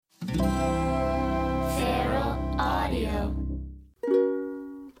Audio.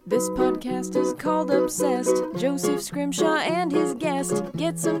 This podcast is called Obsessed. Joseph Scrimshaw and his guest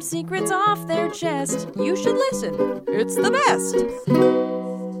get some secrets off their chest. You should listen. It's the best.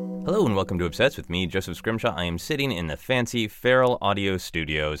 Hello and welcome to Obsessed with me, Joseph Scrimshaw. I am sitting in the fancy Feral Audio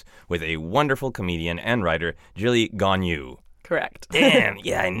Studios with a wonderful comedian and writer, Jilly Gagnon. Correct. Damn,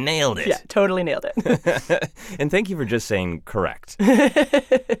 yeah, I nailed it. Yeah, totally nailed it. And thank you for just saying correct.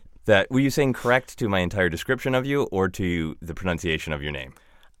 Were you saying correct to my entire description of you or to the pronunciation of your name?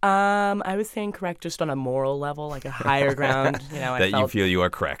 I was saying correct just on a moral level, like a higher ground. You feel you are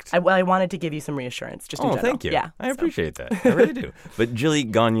correct. I wanted to give you some reassurance, just in general. Thank you. Yeah, I appreciate that. I really do. But Jilly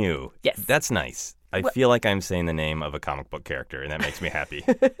Gagnon, yes, that's nice. I feel like I'm saying the name of a comic book character, and that makes me happy.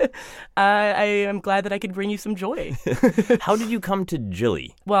 I am glad that I could bring you some joy. How did you come to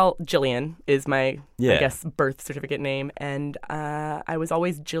Jilly? Well, Jillian is my, I guess, birth certificate name, and I was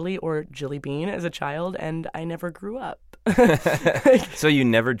always Jilly or Jilly Bean as a child, and I never grew up. So you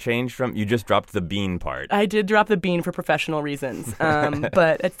never changed you just dropped the bean part. I did drop the bean for professional reasons.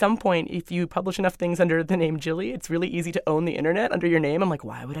 But at some point, if you publish enough things under the name Jilly, it's really easy to own the internet under your name. I'm like,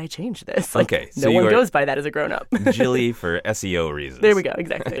 why would I change this? Okay. So no one goes by that as a grown-up. Jilly for SEO reasons. There we go,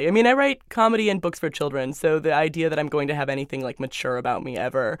 exactly. I mean, I write comedy and books for children, so the idea that I'm going to have anything like mature about me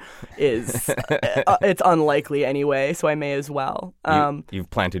ever is, it's unlikely anyway, so I may as well. You've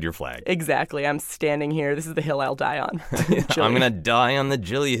planted your flag. Exactly. I'm standing here. This is the hill I'll die on. I'm going to die on the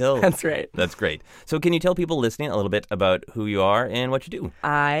Jilly Hill. That's right. That's great. So can you tell people listening a little bit about who you are and what you do?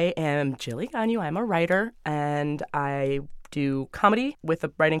 I am Jilly Gagnon. I'm a writer, and I do comedy with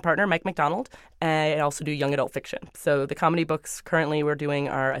a writing partner, Mike McDonald, and I also do young adult fiction. So the comedy books currently we're doing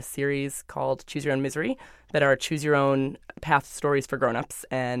are a series called Choose Your Own Misery that are choose your own path stories for grown-ups.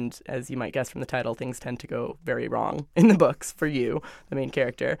 And as you might guess from the title, things tend to go very wrong in the books for you, the main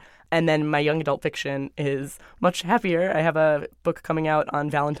character. And then my young adult fiction is much happier. I have a book coming out on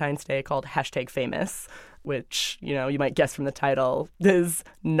Valentine's Day called #Famous, which, you might guess from the title, is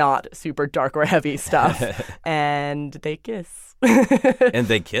not super dark or heavy stuff. And they kiss. And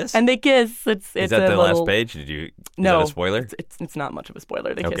they kiss? And they kiss. Is that the last page? Is that a spoiler? It's not much of a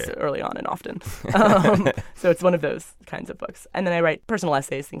spoiler. They Okay. kiss early on and often. So it's one of those kinds of books. And then I write personal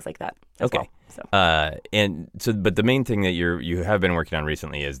essays, things like that as okay. well. So. But the main thing that you have been working on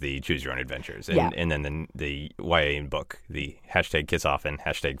recently is the Choose Your Own Adventures, and then the YA book, the #KissOff and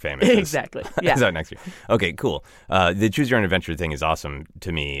 #Famous. Exactly. Yeah. Is out next year. Okay, cool. The Choose Your Own Adventure thing is awesome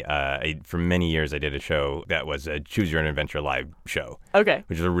to me. For many years, I did a show that was a Choose Your Own Adventure live show. Okay.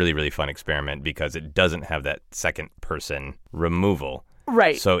 Which is a really, really fun experiment because it doesn't have that second person removal.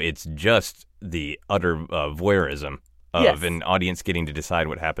 Right. So it's just the utter voyeurism of an audience getting to decide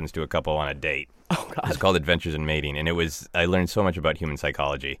what happens to a couple on a date. Oh, God. It's called Adventures in Mating, and I learned so much about human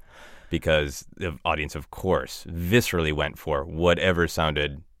psychology because the audience, of course, viscerally went for whatever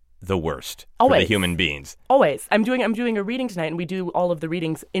sounded the worst for the human beings. Always. I'm doing a reading tonight, and we do all of the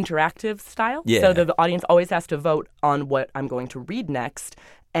readings interactive style. Yeah. So the audience always has to vote on what I'm going to read next,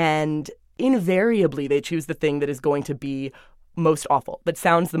 and invariably they choose the thing that is going to be most awful, that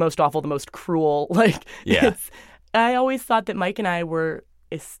sounds the most awful, the most cruel. I always thought that Mike and I were,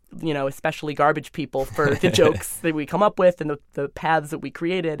 especially garbage people for the jokes that we come up with and the paths that we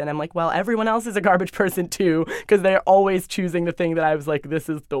created. And I'm like, well, everyone else is a garbage person too, because they're always choosing the thing that I was like, this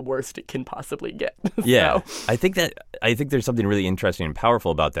is the worst it can possibly get. Yeah. I think there's something really interesting and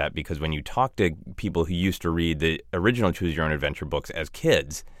powerful about that, because when you talk to people who used to read the original Choose Your Own Adventure books as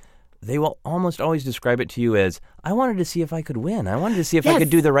kids, they will almost always describe it to you as, I wanted to see if I could win. I wanted to see if I could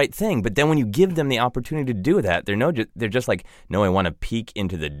do the right thing. But then when you give them the opportunity to do that, they're just like, no, I want to peek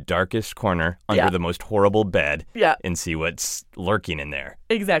into the darkest corner under the most horrible bed and see what's lurking in there.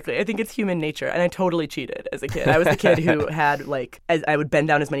 Exactly. I think it's human nature. And I totally cheated as a kid. I was the kid who had, I would bend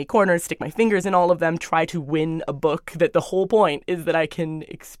down as many corners, stick my fingers in all of them, try to win a book that the whole point is that I can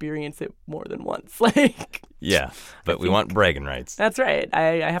experience it more than once. Yeah, but we want bragging rights. That's right.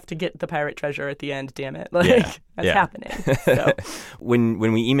 I have to get the pirate treasure at the end, damn it. That's happening. So. When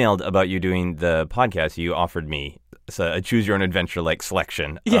we emailed about you doing the podcast, you offered me a Choose Your Own Adventure-like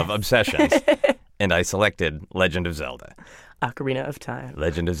selection of obsessions, and I selected Legend of Zelda. Ocarina of Time.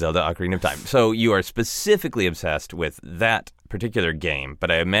 Legend of Zelda, Ocarina of Time. So you are specifically obsessed with that particular game, but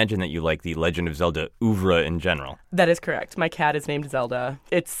I imagine that you like the Legend of Zelda oeuvre in general. That is correct. My cat is named Zelda.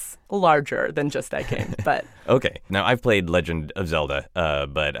 It's larger than just that game, but... Okay. Now, I've played Legend of Zelda,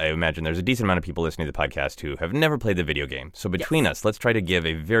 but I imagine there's a decent amount of people listening to the podcast who have never played the video game. So between us, let's try to give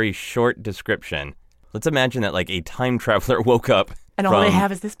a very short description. Let's imagine that a time traveler woke up and all they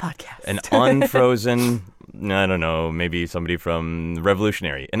have is this podcast. An unfrozen I don't know, maybe somebody from the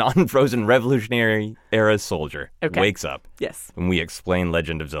Revolutionary, an unfrozen Revolutionary era soldier wakes up. Yes. And we explain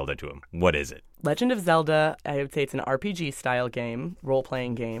Legend of Zelda to him. What is it? Legend of Zelda, I would say it's an RPG-style game,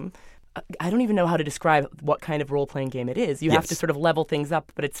 role-playing game. I don't even know how to describe what kind of role-playing game it is. You have to sort of level things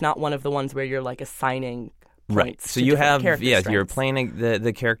up, but it's not one of the ones where you're like assigning points. Right. So to you have, strengths. you're playing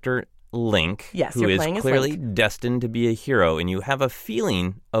the character Link, yes, who you're is playing as clearly Link. destined to be a hero, and you have a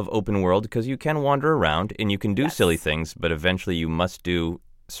feeling of open world because you can wander around and you can do silly things, but eventually you must do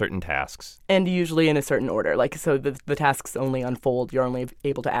certain tasks. And usually in a certain order. Like, so the tasks only unfold. You're only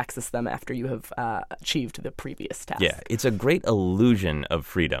able to access them after you have achieved the previous task. Yeah, it's a great illusion of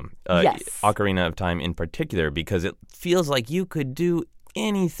freedom. Yes. Ocarina of Time in particular, because it feels like you could do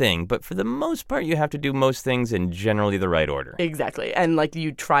anything, but for the most part, you have to do most things in generally the right order. Exactly. And like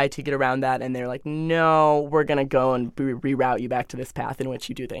you try to get around that, and they're like, no, we're going to go and reroute you back to this path in which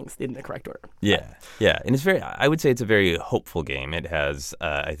you do things in the correct order. Yeah. And I would say it's a very hopeful game. It has,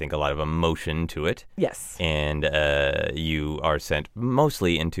 I think, a lot of emotion to it. Yes. And you are sent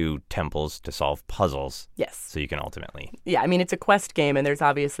mostly into temples to solve puzzles. Yes. So you can ultimately. Yeah, I mean, it's a quest game, and there's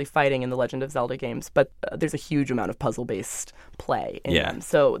obviously fighting in the Legend of Zelda games, but there's a huge amount of puzzle-based play in them.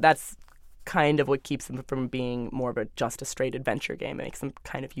 So that's kind of what keeps them from being more of just a straight adventure game. It makes them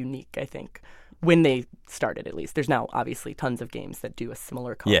kind of unique, I think, when they started, at least. There's now obviously tons of games that do a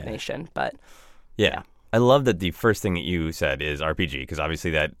similar combination, but yeah. I love that the first thing that you said is RPG, because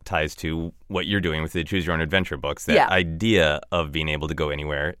obviously that ties to what you're doing with the Choose Your Own Adventure books. That idea of being able to go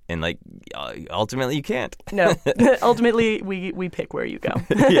anywhere, and like ultimately you can't. No, ultimately we pick where you go.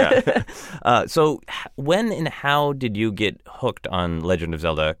 So when and how did you get hooked on Legend of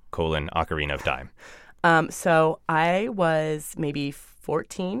Zelda: Ocarina of Time? So I was maybe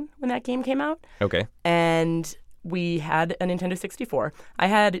 14 when that game came out. Okay. And we had a Nintendo 64. I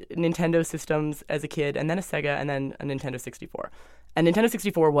had Nintendo systems as a kid, and then a Sega, and then a Nintendo 64. And Nintendo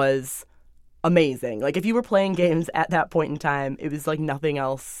 64 was amazing. Like, if you were playing games at that point in time, it was like nothing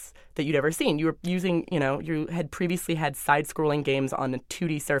else that you'd ever seen. You were using, you had previously had side-scrolling games on a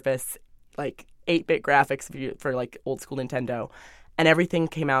 2D surface, like 8-bit graphics for like old-school Nintendo. And everything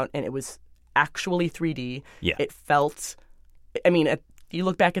came out, and it was actually 3D. Yeah. It felt... I mean, you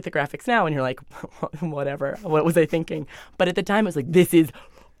look back at the graphics now and you're like, whatever, what was I thinking? But at the time, it was like, this is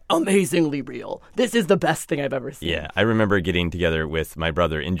amazingly real. This is the best thing I've ever seen. Yeah, I remember getting together with my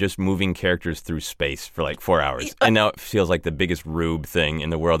brother and just moving characters through space for like 4 hours. And now it feels like the biggest rube thing in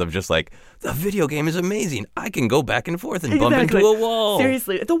the world of just like, the video game is amazing. I can go back and forth and bump into a wall.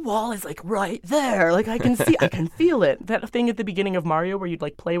 Seriously, the wall is like right there. Like I can feel it. That thing at the beginning of Mario where you'd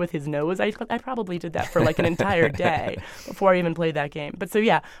like play with his nose, I probably did that for like an entire day before I even played that game. But so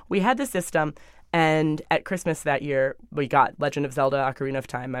yeah, we had the system. And at Christmas that year, we got Legend of Zelda: Ocarina of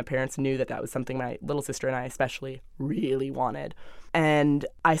Time. My parents knew that was something my little sister and I especially really wanted. And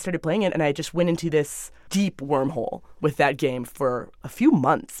I started playing it, and I just went into this deep wormhole with that game for a few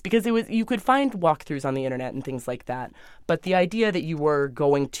months because you could find walkthroughs on the internet and things like that. But the idea that you were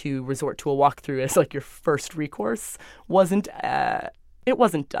going to resort to a walkthrough as like your first recourse wasn't... It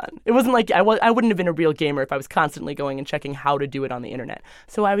wasn't done. It wasn't like I wouldn't have been a real gamer if I was constantly going and checking how to do it on the internet.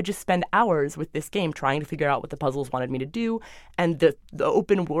 So I would just spend hours with this game trying to figure out what the puzzles wanted me to do. And the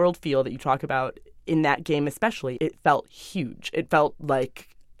open world feel that you talk about in that game especially, it felt huge. It felt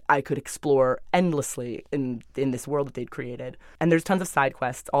like I could explore endlessly in this world that they'd created. And there's tons of side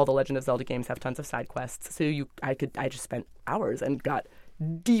quests. All the Legend of Zelda games have tons of side quests. So I just spent hours and got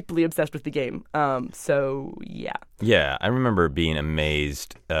deeply obsessed with the game. So, yeah. Yeah, I remember being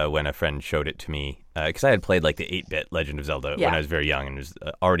amazed when a friend showed it to me, because I had played like the 8-bit Legend of Zelda when I was very young and was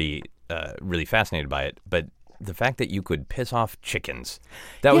already really fascinated by it. But the fact that you could piss off chickens,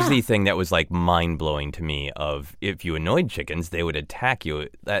 that was the thing that was like mind-blowing to me of if you annoyed chickens, they would attack you.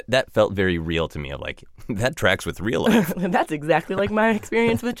 That felt very real to me of like, that tracks with real life. That's exactly like my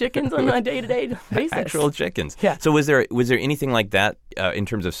experience with chickens on a day-to-day basis. Actual chickens. Yeah. So was there anything like that in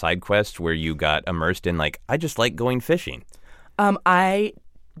terms of side quests where you got immersed in like, I just like going fishing? I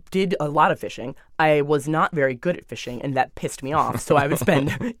did a lot of fishing. I was not very good at fishing, and that pissed me off. So I would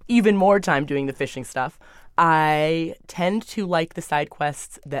spend even more time doing the fishing stuff. I tend to like the side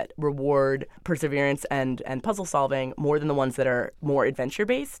quests that reward perseverance and puzzle solving more than the ones that are more adventure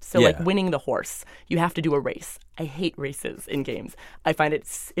based. So like winning the horse, you have to do a race. I hate races in games. I find it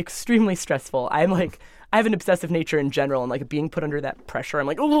extremely stressful. I have an obsessive nature in general, and like being put under that pressure, I'm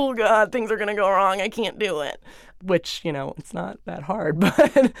like, oh God, things are gonna go wrong. I can't do it. Which, it's not that hard,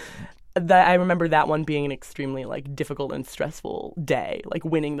 but I remember that one being an extremely like difficult and stressful day, like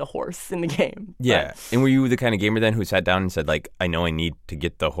winning the horse in the game. Yeah. But, And were you the kind of gamer then who sat down and said, like, I know I need to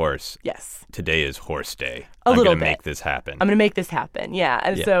get the horse. yes. Today is horse day. A I'm little going to bit. make this happen. I'm gonna make this happen, yeah.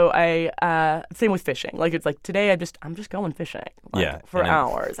 And Yeah. so I same with fishing. Like it's like today I'm just going fishing, like, Yeah, for and then-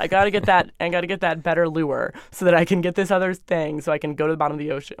 hours. I gotta get that better lure so that I can get this other thing, so I can go to the bottom of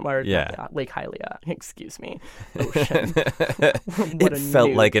the ocean or Yeah. Lake Hylia. Excuse me, ocean. It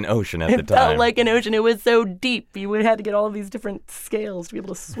felt like an ocean at the It time. felt like an ocean. It was so deep. You would have had to get all of these different scales to be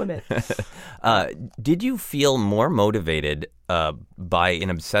able to swim it. Did you feel more motivated by an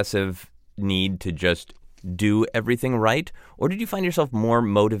obsessive need to just do everything right? Or did you find yourself more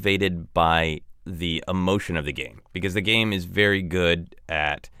motivated by the emotion of the game? Because the game is very good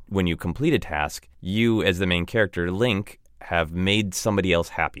at, when you complete a task, you as the main character, Link, have made somebody else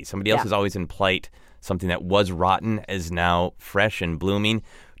happy. Somebody else Yeah. is always in plight. Something that was rotten is now fresh and blooming.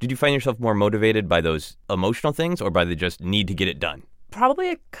 Did you find yourself more motivated by those emotional things or by the just need to get it done?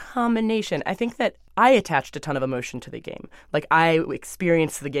 Probably a combination. I think that I attached a ton of emotion to the game. Like I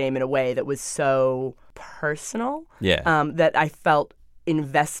experienced the game in a way that was so personal that I felt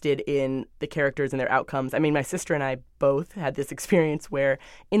invested in the characters and their outcomes. I mean, my sister and I both had this experience where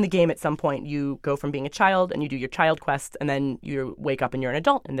in the game at some point you go from being a child and you do your child quests and then you wake up and you're an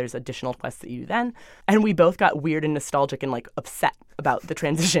adult and there's additional quests that you do then. And we both got weird and nostalgic and like upset about the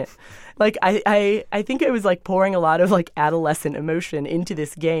transition. Like I think it was like pouring a lot of like adolescent emotion into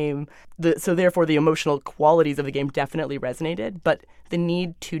this game. So therefore the emotional qualities of the game definitely resonated, but the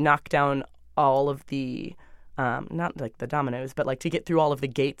need to knock down all of the not like the dominoes, but like to get through all of the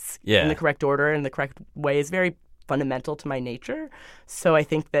gates in the correct order and the correct way is very fundamental to my nature. So I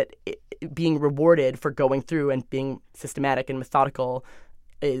think that being rewarded for going through and being systematic and methodical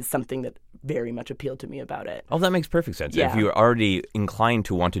is something that very much appealed to me about it. Oh, that makes perfect sense. Yeah. If you're already inclined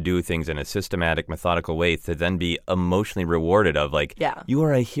to want to do things in a systematic, methodical way, to then be emotionally rewarded of like, you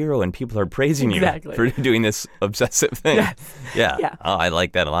are a hero and people are praising you for doing this obsessive thing. Yeah. Oh, I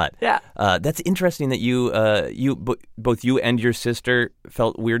like that a lot. Yeah. That's interesting that both you and your sister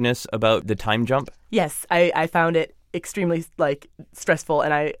felt weirdness about the time jump. Yes, I found it extremely like stressful,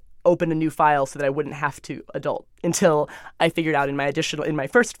 and I opened a new file so that I wouldn't have to adult until I figured out in my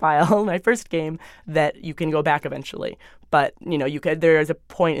first file, my first game, that you can go back eventually. But there is a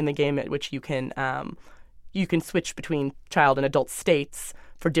point in the game at which you can switch between child and adult states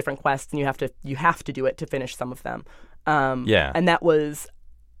for different quests, and you have to do it to finish some of them. And that was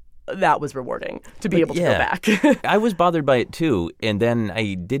rewarding to be able to go back. I was bothered by it too, and then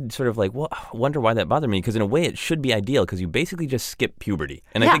I did sort of like, wonder why that bothered me, because in a way it should be ideal, because you basically just skip puberty.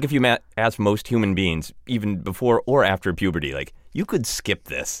 And I think if you ask most human beings, even before or after puberty, like, you could skip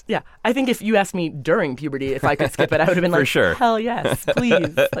this. Yeah. I think if you asked me during puberty if I could skip it, I would have been like, For sure. Hell yes,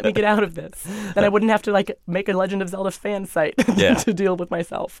 please, let me get out of this. Then I wouldn't have to like make a Legend of Zelda fan site to deal with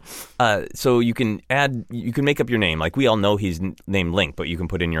myself. So you can make up your name. Like, we all know he's named Link, but you can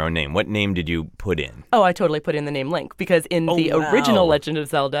put in your own name. What name did you put in? Oh, I totally put in the name Link, because in the original Legend of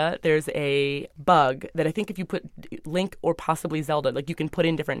Zelda, there's a bug that I think if you put Link or possibly Zelda, like you can put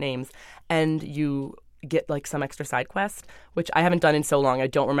in different names and you get like some extra side quest, which I haven't done in so long. I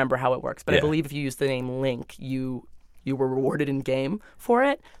don't remember how it works, but I believe if you use the name Link, you were rewarded in game for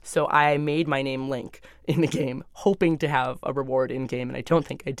it. So I made my name Link in the game, hoping to have a reward in game, and I don't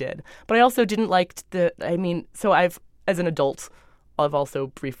think I did. But I also didn't like so I've, as an adult,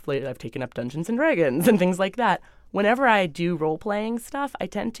 I've taken up Dungeons and Dragons and things like that. Whenever I do role-playing stuff, I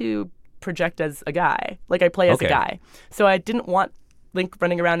tend to project as a guy. Like I play as a guy. So I didn't want Link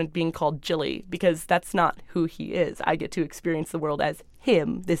running around and being called Jilly, because that's not who he is. I get to experience the world as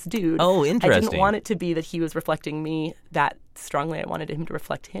him, this dude. Oh, interesting. I didn't want it to be that he was reflecting me that strongly. I wanted him to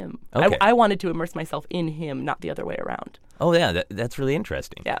reflect him. Okay. I wanted to immerse myself in him, not the other way around. Oh, yeah, that's really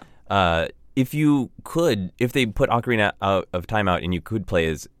interesting. Yeah. If they put Ocarina of Time out and you could play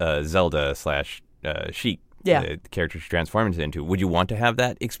as Zelda / Sheik, the character she transforms into, would you want to have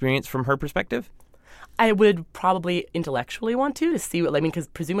that experience from her perspective? I would probably intellectually want to see what, because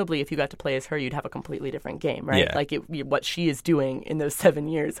presumably if you got to play as her, you'd have a completely different game, right? Yeah. Like what she is doing in those 7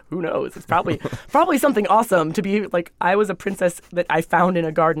 years, who knows? It's probably something awesome to be like, I was a princess that I found in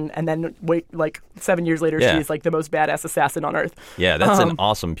a garden, and then 7 years later, she's like the most badass assassin on earth. Yeah, that's an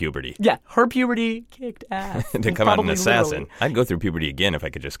awesome puberty. Yeah, her puberty kicked ass. To come out an assassin. Literally. I'd go through puberty again if I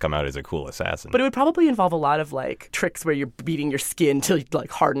could just come out as a cool assassin. But it would probably involve a lot of like tricks where you're beating your skin to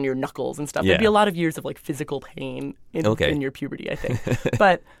like harden your knuckles and stuff. Yeah. There'd be a lot of years of like physical pain in your puberty, I think.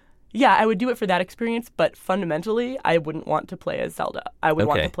 But yeah, I would do it for that experience, but fundamentally, I wouldn't want to play as Zelda. I would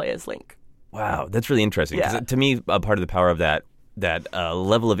want to play as Link. Wow, that's really interesting. 'Cause Yeah. to me, a part of the power of that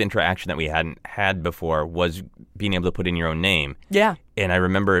level of interaction that we hadn't had before was being able to put in your own name. Yeah. And I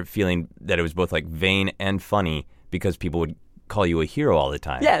remember feeling that it was both like vain and funny because people would call you a hero all the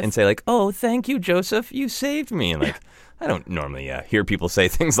time. Yes. And say like, oh, thank you, Joseph. You saved me. And like, I don't normally hear people say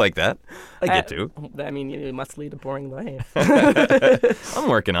things like that. I get to. I mean, you must lead a boring life. I'm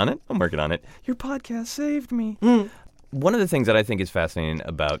working on it. Your podcast saved me. One of the things that I think is fascinating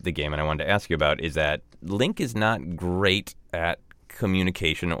about the game, and I wanted to ask you about, is that Link is not great at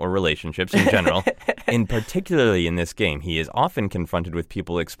communication or relationships in general, and particularly in this game. He is often confronted with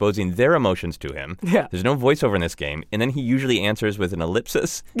people exposing their emotions to him. Yeah. There's no voiceover in this game, and then he usually answers with an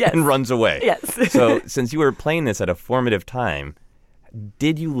ellipsis Yes. and runs away. Yes. So since you were playing this at a formative time,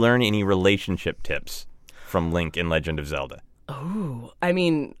 did you learn any relationship tips from Link in Legend of Zelda? Oh, I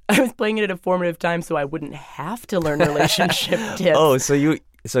mean, I was playing it at a formative time, so I wouldn't have to learn relationship tips. Oh, so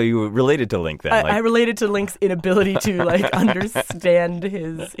you related to Link then? I related to Link's inability to understand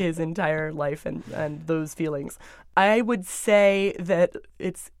his entire life and those feelings. I would say that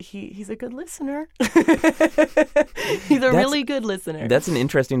he's a good listener. He's a really good listener. That's an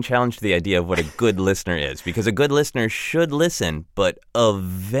interesting challenge to the idea of what a good listener is, because a good listener should listen, but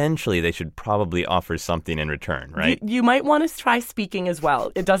eventually they should probably offer something in return, right? You might want to try speaking as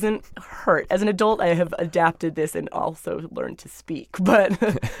well. It doesn't hurt. As an adult, I have adapted this and also learned to speak. But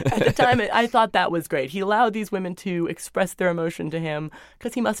at the time, I thought that was great. He allowed these women to express their emotion to him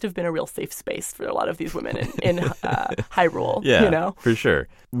because he must have been a real safe space for a lot of these women in Hyrule. Yeah, you know? For sure.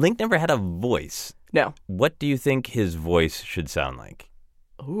 Link never had a voice. No. What do you think his voice should sound like?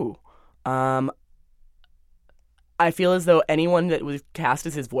 Ooh. I feel as though anyone that was cast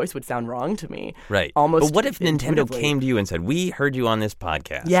as his voice would sound wrong to me. Right. Almost. But what if Nintendo intuitively. came to you and said, we heard you on this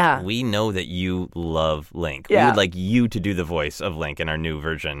podcast. Yeah. We know that you love Link. Yeah. We would like you to do the voice of Link in our new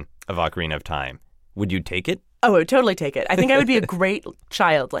version of Ocarina of Time. Would you take it? Oh, I would totally take it. I think I would be a great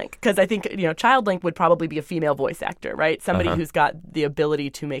child Link because I think, child Link would probably be a female voice actor, right? Somebody who's got the ability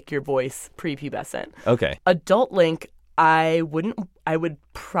to make your voice prepubescent. Okay. Adult Link, I would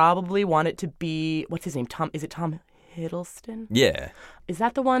probably want it to be, what's his name? Is it Tom Hiddleston? Yeah. Is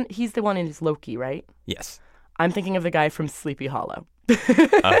that the one? He's the one in his Loki, right? Yes. I'm thinking of the guy from Sleepy Hollow.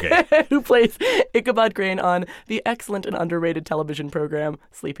 Okay. Who plays Ichabod Crane on the excellent and underrated television program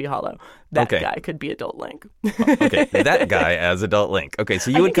Sleepy Hollow. That guy could be Adult Link. Okay, that guy as Adult Link. Okay,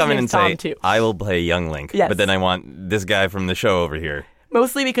 so you would come in and say, I will play Young Link, yes. But then I want this guy from the show over here.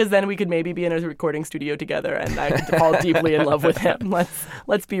 Mostly because then we could maybe be in a recording studio together and I could fall deeply in love with him.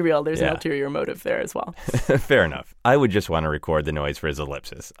 Let's be real. There's an ulterior motive there as well. Fair enough. I would just want to record the noise for his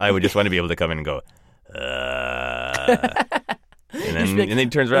ellipsis. I would just want to be able to come in and go, and then he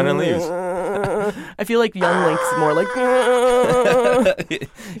turns around and leaves. I feel like Young Link's more like...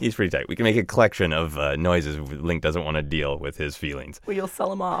 He's pretty tight. We can make a collection of noises if Link doesn't want to deal with his feelings. Well, you'll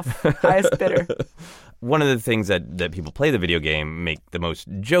sell him off. Highest bidder. One of the things that people play the video game make the most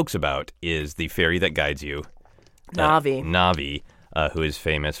jokes about is the fairy that guides you. Navi. Navi, who is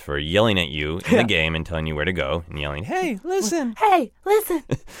famous for yelling at you in the game and telling you where to go and yelling, hey, listen. Hey, listen.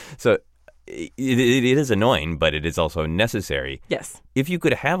 So it is annoying, but it is also necessary. Yes. If you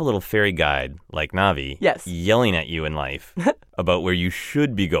could have a little fairy guide like Navi yelling at you in life about where you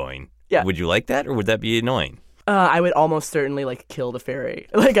should be going, would you like that or would that be annoying? I would almost certainly kill the fairy.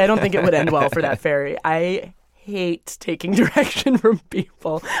 I don't think it would end well for that fairy. I hate taking direction from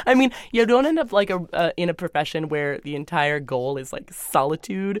people. I mean, you don't end up in a profession where the entire goal is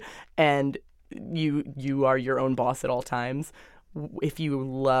solitude and you are your own boss at all times. If you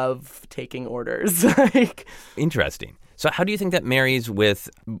love taking orders. Interesting. So how do you think that marries with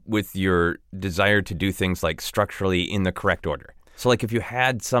your desire to do things structurally in the correct order? So if you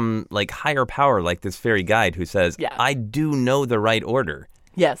had some higher power like this fairy guide who says, I do know the right order.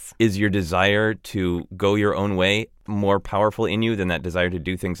 Yes. Is your desire to go your own way more powerful in you than that desire to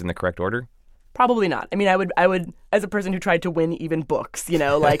do things in the correct order? Probably not. I mean, I would, as a person who tried to win even books,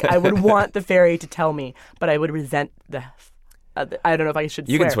 I would want the fairy to tell me, but I would resent the... I don't know if I should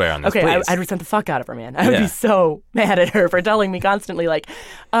swear. You can swear on this, okay, please. I'd resent the fuck out of her, man. I would be so mad at her for telling me constantly, you're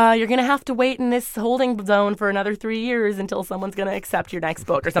going to have to wait in this holding zone for another 3 years until someone's going to accept your next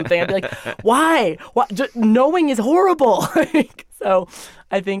book or something. I'd be like, why? Knowing is horrible. So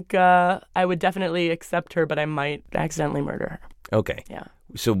I think I would definitely accept her, but I might accidentally murder her. Okay. Yeah.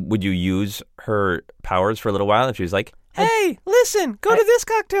 So would you use her powers for a little while if she was like, hey, listen, go to this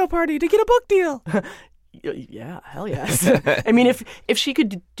cocktail party to get a book deal? Yeah, hell yes. I mean, if she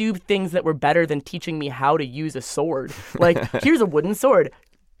could do things that were better than teaching me how to use a sword, here's a wooden sword.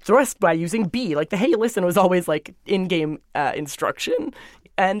 thrust by using B. Like the hey, listen was always like in-game instruction.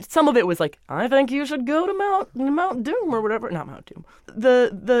 And some of it was like, I think you should go to Mount Doom or whatever. Not Mount Doom.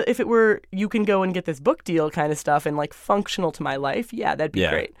 The if it were you can go and get this book deal kind of stuff and like functional to my life, yeah, that'd be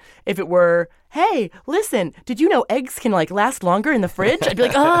great. If it were, hey, listen, did you know eggs can like last longer in the fridge? I'd be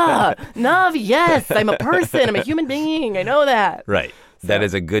like, Navi, yes, I'm a person, I'm a human being, I know that. Right. So, that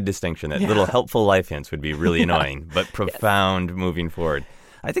is a good distinction. That little helpful life hints would be really annoying, but profound moving forward.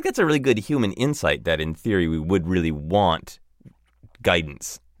 I think that's a really good human insight that in theory we would really want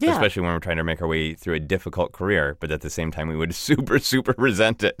guidance, especially when we're trying to make our way through a difficult career, but at the same time we would super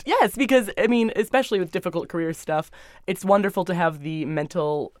resent it. Yes, because I mean, especially with difficult career stuff, it's wonderful to have the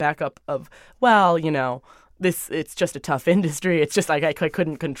mental backup of, well, you know, it's just a tough industry. It's just like I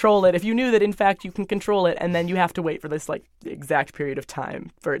couldn't control it. If you knew that in fact you can control it and then you have to wait for this like exact period of time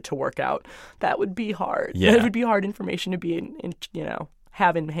for it to work out, that would be hard. Yeah. That would be hard information to be in you know,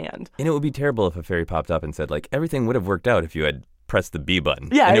 have in hand. And it would be terrible if a fairy popped up and said like everything would have worked out if you had press the B button.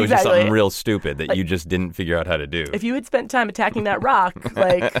 Yeah, and it was just exactly. something real stupid that you just didn't figure out how to do. If you had spent time attacking that rock,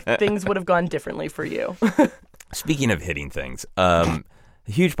 like things would have gone differently for you. Speaking of hitting things, a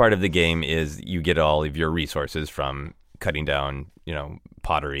huge part of the game is you get all of your resources from cutting down, you know,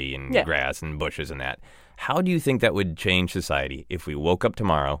 pottery and grass and bushes and that. How do you think that would change society if we woke up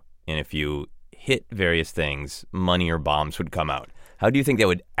tomorrow and if you hit various things, money or bombs would come out? How do you think that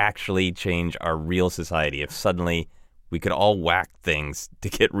would actually change our real society if suddenly we could all whack things to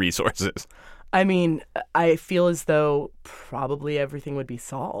get resources? I mean, I feel as though probably everything would be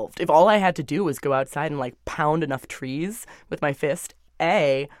solved. If all I had to do was go outside and like pound enough trees with my fist,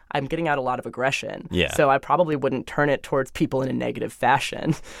 A, I'm getting out a lot of aggression. Yeah. So I probably wouldn't turn it towards people in a negative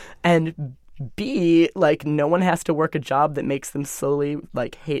fashion. And B, like no one has to work a job that makes them slowly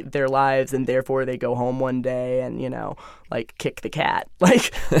like hate their lives and therefore they go home one day and, you know, like kick the cat.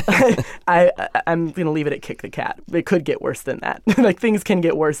 Like I'm going to leave it at kick the cat. It could get worse than that. Like things can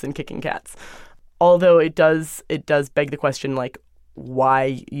get worse than kicking cats. Although it does beg the question like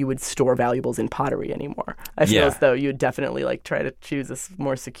why you would store valuables in pottery anymore. I feel as though you would definitely like try to choose a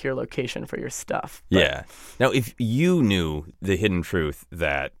more secure location for your stuff. But, yeah. Now, if you knew the hidden truth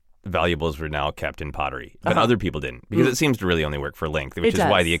that valuables were now kept in pottery, but other people didn't, because it seems to really only work for Link, which is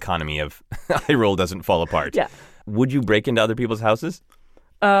why the economy of Hyrule doesn't fall apart. Yeah. Would you break into other people's houses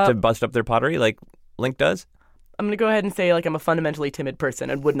to bust up their pottery like Link does? I'm going to go ahead and say like I'm a fundamentally timid person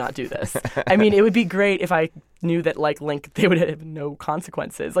and would not do this. I mean, it would be great if I knew that like Link, they would have no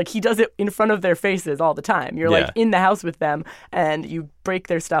consequences. Like he does it in front of their faces all the time. You're like in the house with them and you break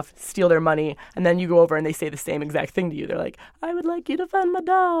their stuff, steal their money, and then you go over and they say the same exact thing to you. They're like, I would like you to find my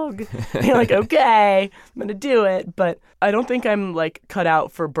dog. And you're like, okay, I'm going to do it. But I don't think I'm like cut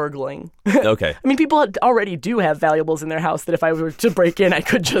out for burgling. Okay. I mean, people already do have valuables in their house that if I were to break in, I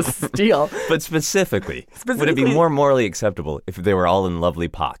could just steal. But specifically, would it be more morally acceptable if they were all in lovely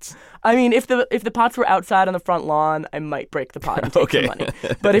pots? I mean, if the pots were outside on the front lawn, I might break the pot and take the money.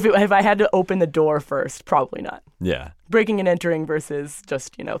 But if I had to open the door first, probably not. Yeah. Breaking and entering versus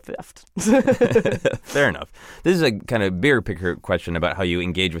just, you know, theft. Fair enough. This is a kind of bigger picture question about how you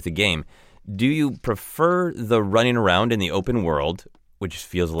engage with the game. Do you prefer the running around in the open world, which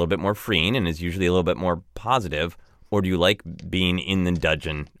feels a little bit more freeing and is usually a little bit more positive, or do you like being in the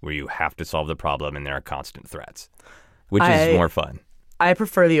dungeon where you have to solve the problem and there are constant threats? Which is more fun? I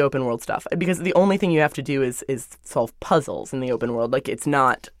prefer the open world stuff because the only thing you have to do is solve puzzles in the open world. Like it's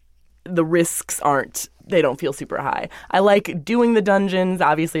not, the risks aren't, they don't feel super high. I like doing the dungeons.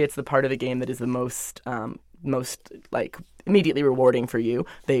 Obviously, it's the part of the game that is the most like immediately rewarding for you.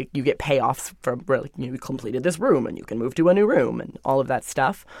 You get payoffs from like you completed this room and you can move to a new room and all of that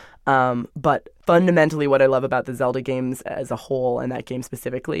stuff. But fundamentally, what I love about the Zelda games as a whole and that game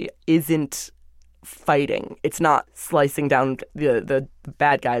specifically isn't fighting. It's not slicing down the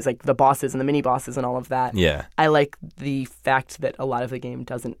bad guys, like the bosses and the mini bosses and all of that. Yeah. I like the fact that a lot of the game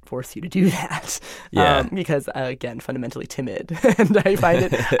doesn't force you to do that. Yeah. Because, again, fundamentally timid. And I find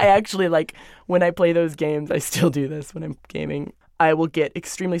it, I actually like, when I play those games, I still do this when I'm gaming. I will get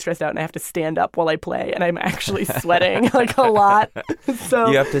extremely stressed out and I have to stand up while I play and I'm actually sweating like a lot. So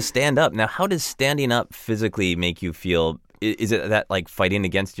you have to stand up. Now, how does standing up physically make you feel? Is it that like fighting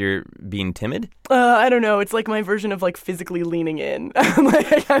against your being timid? I don't know. It's like my version of like physically leaning in.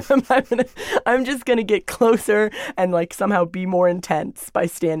 I'm just gonna get closer and like somehow be more intense by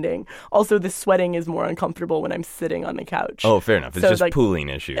standing. Also, the sweating is more uncomfortable when I'm sitting on the couch. Oh, fair enough. It's So, just like, pooling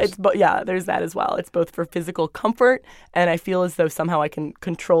issues. Yeah, there's that as well. It's both for physical comfort, and I feel as though somehow I can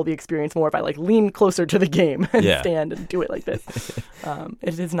control the experience more if I like lean closer to the game and stand and do it like this.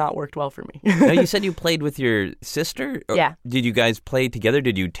 It has not worked well for me. Now, you said you played with your sister? Yeah. Did you guys play together?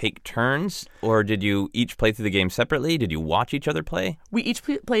 Did you take turns? Or did you each play through the game separately? Did you watch each other play? We each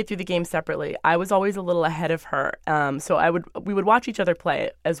played through the game separately. I was always a little ahead of her, so we would watch each other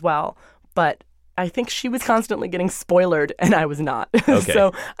play as well. But I think she was constantly getting spoilered, and I was not. Okay.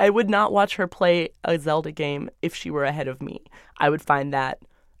 So I would not watch her play a Zelda game if she were ahead of me. I would find that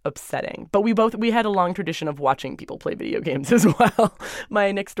upsetting. But we had a long tradition of watching people play video games as well.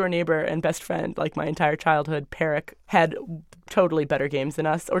 My next door neighbor and best friend, like my entire childhood, Peric, had totally better games than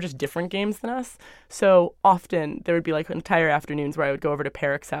us, or just different games than us. So often there would be like entire afternoons where I would go over to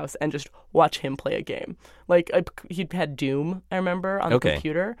Peric's house and just watch him play a game. Like he'd had Doom, I remember, on the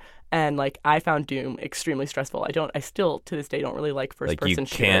computer. And like I found Doom extremely stressful. I still to this day don't really like first person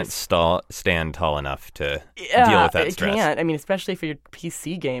shooters. You can't stand tall enough to deal with that stress. Can't. I mean, especially for your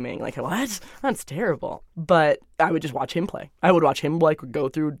PC gaming. Like, what? That's terrible. But I would just watch him play. I would watch him like go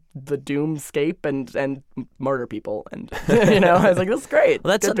through the Doomscape and murder people, and I was like, that's great.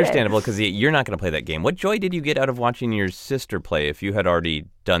 Well, that's Good understandable because you're not going to play that game. What joy did you get out of watching your sister play if you had already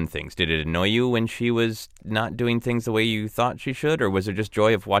done things? Did it annoy you when she was not doing things the way you thought she should, or was it just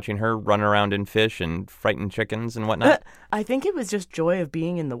joy of watching her run around and fish and frighten chickens and whatnot? I think it was just joy of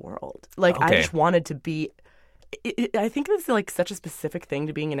being in the world. Like, I just wanted to be. I think it's like such a specific thing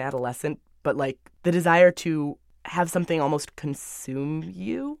to being an adolescent, but like the desire to have something almost consume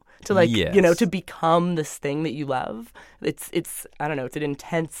you, to like to become this thing that you love. It's I don't know, it's an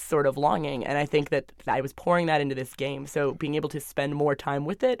intense sort of longing, and I think that I was pouring that into this game. So being able to spend more time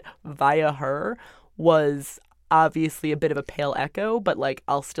with it via her was obviously a bit of a pale echo, but like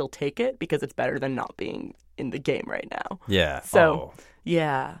I'll still take it because it's better than not being in the game right now. Yeah. So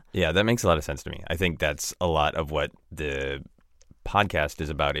yeah, that makes a lot of sense to me. I think that's a lot of what the podcast is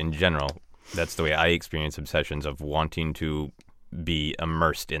about in general. That's the way I experience obsessions, of wanting to be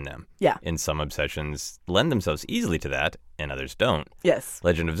immersed in them. Yeah. And some obsessions lend themselves easily to that, and others don't. Yes.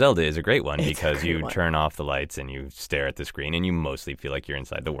 Legend of Zelda is a great one because you one. turn off the lights and you stare at the screen and you mostly feel like you're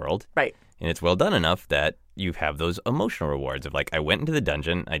inside the world. Right. And it's well done enough that you have those emotional rewards of like, I went into the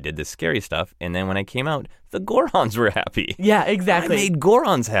dungeon, I did this scary stuff, and then when I came out, the Gorons were happy. Yeah, exactly. I made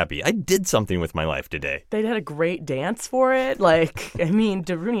Gorons happy. I did something with my life today. They had a great dance for it. Like, I mean,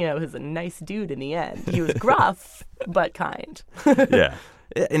 Darunio was a nice dude in the end. He was gruff, but kind. Yeah.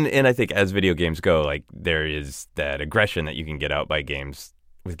 And I think as video games go, like there is that aggression that you can get out by games,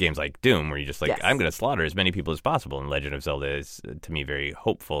 with games like Doom, where you're just like, I'm going to slaughter as many people as possible. And Legend of Zelda is, to me, very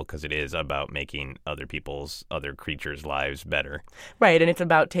hopeful because it is about making other creatures' lives better. Right, and it's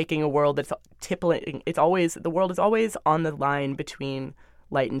about taking a world that's tippling. The world is always on the line between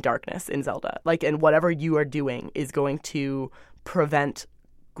light and darkness in Zelda. Like, and whatever you are doing is going to prevent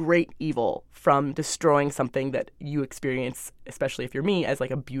great evil from destroying something that you experience, especially if you're me, as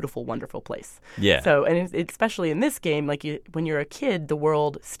like a beautiful, wonderful place. Yeah. So, and especially in this game, like when you're a kid, the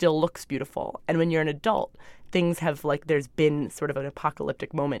world still looks beautiful, and when you're an adult, things have like there's been sort of an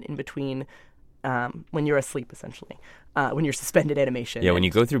apocalyptic moment in between. When you're asleep, essentially, when you're suspended animation. Yeah, when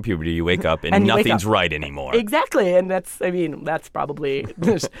you go through puberty, you wake up and nothing's right anymore. Exactly, and that's probably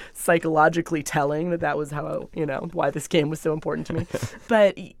psychologically telling that was how, why this game was so important to me.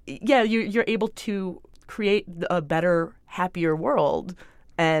 But yeah, you're able to create a better, happier world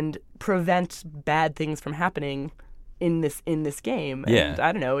and prevent bad things from happening in this game. And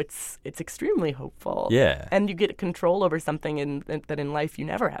I don't know, it's extremely hopeful. Yeah. And you get control over something that in life you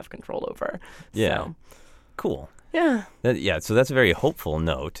never have control over. Yeah. So. Cool. Yeah. So that's a very hopeful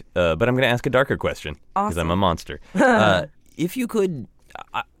note. But I'm going to ask a darker question because I'm a monster. If you could,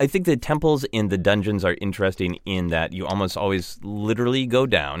 I think the temples in the dungeons are interesting in that you almost always literally go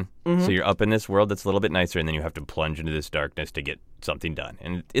down. Mm-hmm. So you're up in this world that's a little bit nicer, and then you have to plunge into this darkness to get something done.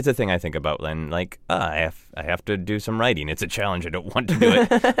 And it's a thing I think about when, like, I have to do some writing. It's a challenge. I don't want to do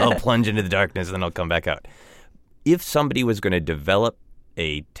it. I'll plunge into the darkness, and then I'll come back out. If somebody was going to develop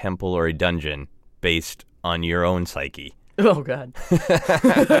a temple or a dungeon based on your own psyche. Oh, God.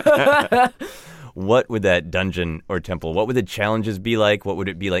 What would that dungeon or temple, what would the challenges be like? What would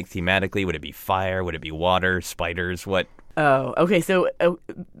it be like thematically? Would it be fire? Would it be water, spiders? What? Oh, okay. So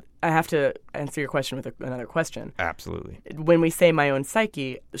I have to answer your question with another question. Absolutely. When we say my own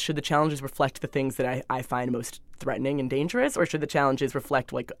psyche, should the challenges reflect the things that I find most threatening and dangerous, or should the challenges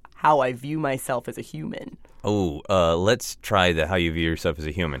reflect like how I view myself as a human? Oh, let's try how you view yourself as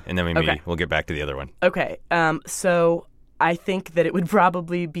a human, and then maybe we'll get back to the other one. Okay. So I think that it would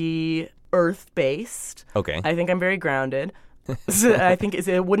probably be earth-based. Okay. I think I'm very grounded. So I think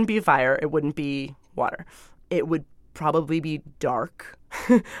it wouldn't be fire. It wouldn't be water. It would probably be dark,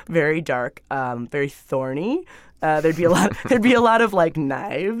 very dark, very thorny. There'd be a lot of like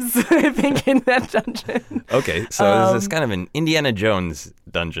knives, I think, in that dungeon. Okay, so this is kind of an Indiana Jones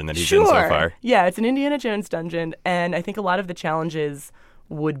dungeon that he's in so far. Yeah, it's an Indiana Jones dungeon, and I think a lot of the challenges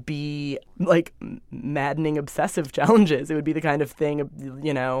would be like maddening, obsessive challenges. It would be the kind of thing,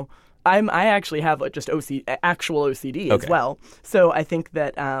 you know. I actually have just actual OCD as well. So I think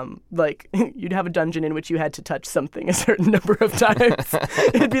that like you'd have a dungeon in which you had to touch something a certain number of times.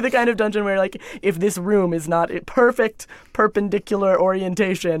 It'd be the kind of dungeon where like if this room is not a perfect perpendicular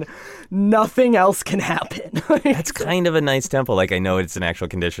orientation, nothing else can happen. That's kind of a nice temple. Like I know it's an actual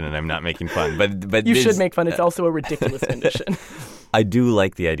condition and I'm not making fun, but you should make fun. It's also a ridiculous condition. I do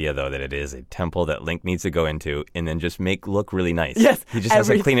like the idea, though, that it is a temple that Link needs to go into and then just make look really nice. Yes. He just has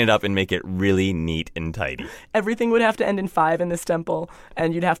to clean it up and make it really neat and tidy. Everything would have to end in 5 in this temple,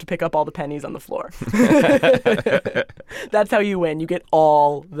 and you'd have to pick up all the pennies on the floor. That's how you win. You get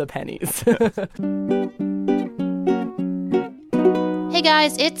all the pennies. Hey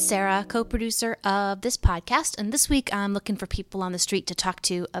guys, it's Sarah, co-producer of this podcast, and this week I'm looking for people on the street to talk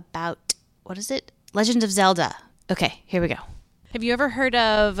to about, what is it? Legend of Zelda. Okay, here we go. Have you ever heard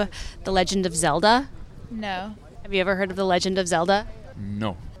of The Legend of Zelda? No. Have you ever heard of The Legend of Zelda?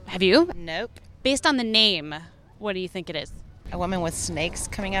 No. Have you? Nope. Based on the name, what do you think it is? A woman with snakes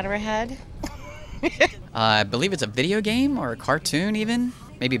coming out of her head? I believe it's a video game or a cartoon even.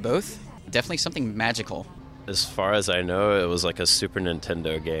 Maybe both. Definitely something magical. As far as I know, it was like a Super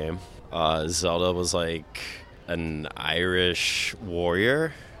Nintendo game. Zelda was like an Irish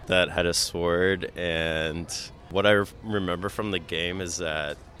warrior that had a sword, and what I remember from the game is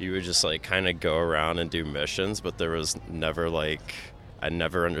that you would just like kind of go around and do missions, but there was never like, I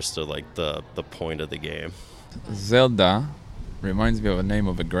never understood like the point of the game. Zelda reminds me of the name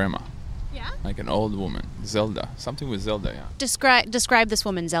of a grandma. Yeah? Like an old woman. Zelda. Something with Zelda, yeah. Describe this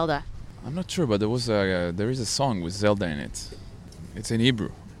woman, Zelda. I'm not sure, but there is a song with Zelda in it. It's in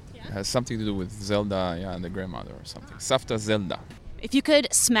Hebrew. Yeah? It has something to do with Zelda, and the grandmother or something. Savta Zelda. If you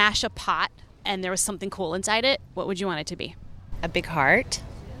could smash a pot and there was something cool inside it, what would you want it to be? A big heart?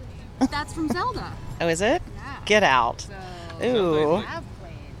 That's from Zelda. Oh, is it? Yeah. Get out. So, Ooh.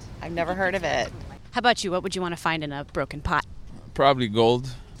 I've never heard of it. How about you? What would you want to find in a broken pot? Probably gold.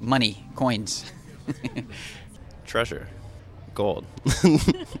 Money, coins. Treasure. Gold.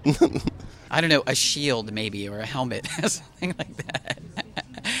 I don't know, a shield maybe, or a helmet, something like that.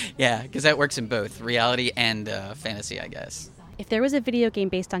 Yeah, because that works in both reality and fantasy, I guess. If there was a video game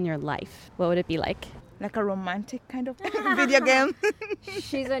based on your life, what would it be like? Like a romantic kind of video game.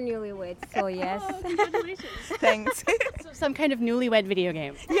 She's a newlywed, so yes. Oh, congratulations. Thanks. So some kind of newlywed video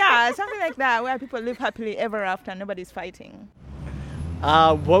game. Yeah, something like that, where people live happily ever after, nobody's fighting.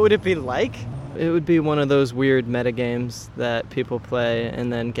 What would it be like? It would be one of those weird meta games that people play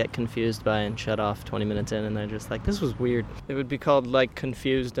and then get confused by and shut off 20 minutes in, and they're just like, this was weird. It would be called, like,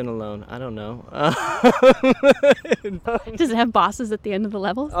 Confused and Alone. I don't know. Does it have bosses at the end of the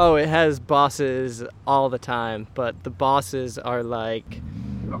levels? Oh, it has bosses all the time, but the bosses are, like,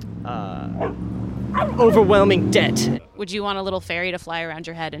 overwhelming debt. Would you want a little fairy to fly around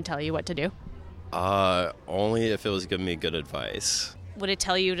your head and tell you what to do? Only if it was giving me good advice. Would it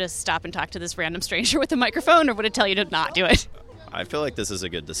tell you to stop and talk to this random stranger with a microphone, or would it tell you to not do it? I feel like this is a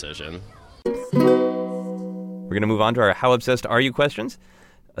good decision. We're going to move on to our How Obsessed Are You questions.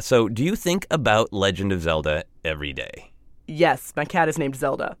 So, do you think about Legend of Zelda every day? Yes, my cat is named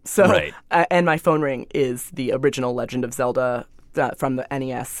Zelda. So, right. And my phone ring is the original Legend of Zelda from the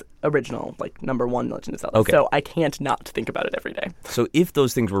NES original, like number 1 Legend of Zelda. Okay. So I can't not think about it every day. So if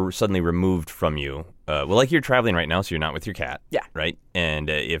those things were suddenly removed from you, well, like you're traveling right now, so you're not with your cat. Yeah. Right? And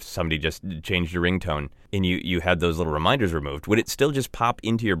if somebody just changed your ringtone and you had those little reminders removed, would it still just pop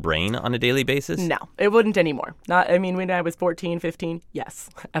into your brain on a daily basis? No, it wouldn't anymore. When I was 14, 15, yes,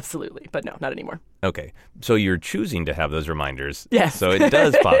 absolutely. But no, not anymore. Okay. So you're choosing to have those reminders. Yes. So it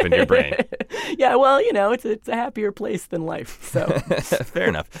does pop in your brain. Yeah, well, it's a happier place than life. So Fair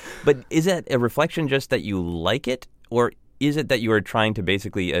enough. But is that a reflection just that you like it, or is it that you are trying to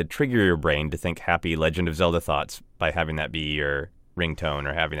basically trigger your brain to think happy Legend of Zelda thoughts by having that be your ringtone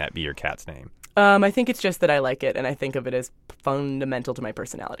or having that be your cat's name? I think it's just that I like it, and I think of it as fundamental to my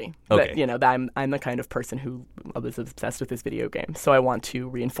personality. Okay. That I'm the kind of person who was obsessed with this video game, so I want to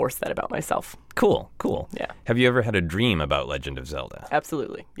reinforce that about myself. Cool. Yeah. Have you ever had a dream about Legend of Zelda?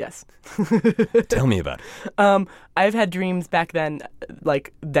 Absolutely, yes. Tell me about it. I've had dreams back then,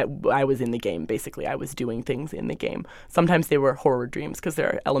 like, that I was in the game, basically. I was doing things in the game. Sometimes they were horror dreams, because there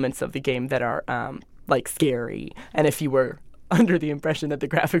are elements of the game that are, like, scary, and if you were under the impression that the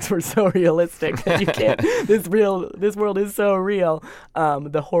graphics were so realistic that you can't. This world is so real.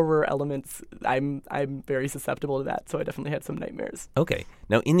 The horror elements, I'm very susceptible to that. So I definitely had some nightmares. Okay.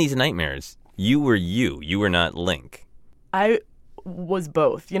 Now, in these nightmares, you were you. You were not Link. I was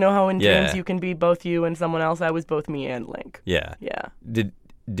both. You know how in Yeah. dreams you can be both you and someone else? I was both me and Link. Yeah. Yeah.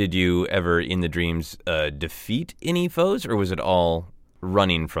 Did you ever in the dreams defeat any foes, or was it all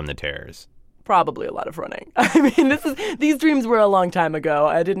running from the terrors? Probably a lot of running. I mean, these dreams were a long time ago.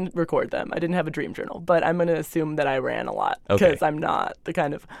 I didn't record them. I didn't have a dream journal, but I'm going to assume that I ran a lot because Okay. I'm not the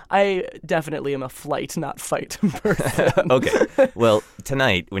kind of. I definitely am a flight, not fight person. Okay. Well,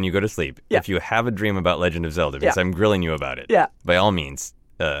 tonight when you go to sleep, Yeah. if you have a dream about Legend of Zelda, because Yeah. I'm grilling you about it, Yeah. by all means,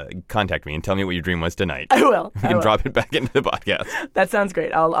 contact me and tell me what your dream was tonight. I will. We can drop it back into the podcast. That sounds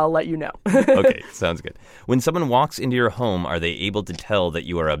great. I'll let you know. Okay, sounds good. When someone walks into your home, are they able to tell that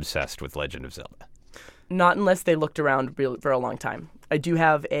you are obsessed with Legend of Zelda? Not unless they looked around for a long time. I do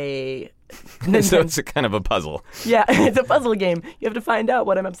have a. So it's a kind of a puzzle. Yeah, it's a puzzle game. You have to find out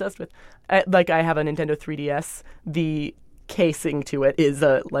what I'm obsessed with. I have a Nintendo 3DS. The casing to it is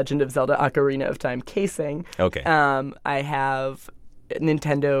a Legend of Zelda Ocarina of Time casing. Okay. I have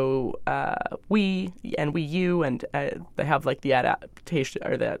Nintendo Wii and Wii U, and they have like the adaptation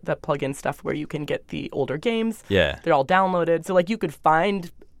or the plug-in stuff where you can get the older games. Yeah. They're all downloaded, so like you could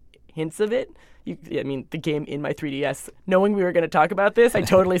find hints of it. The game in my 3DS. Knowing we were going to talk about this, I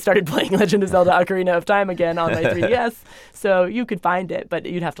totally started playing Legend of Zelda Ocarina of Time again on my 3DS. So you could find it, but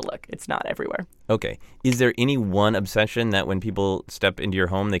you'd have to look. It's not everywhere. Okay. Is there any one obsession that when people step into your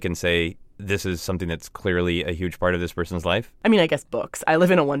home, they can say, this is something that's clearly a huge part of this person's life? I mean, I guess books. I live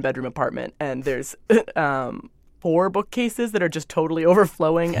in a one-bedroom apartment, and there's 4 bookcases that are just totally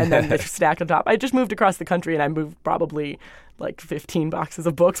overflowing, and then they're stacked on top. I just moved across the country, and I moved probably like 15 boxes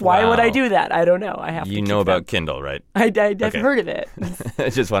of books. Why would I do that? I don't know. I have to. You know about Kindle, right? I've Okay. heard of it. I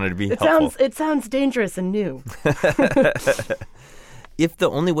just wanted to be helpful. It sounds dangerous and new. If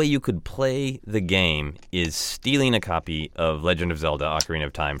the only way you could play the game is stealing a copy of Legend of Zelda Ocarina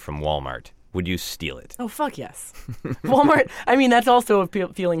of Time from Walmart, would you steal it? Oh, fuck yes. Walmart. I mean, that's also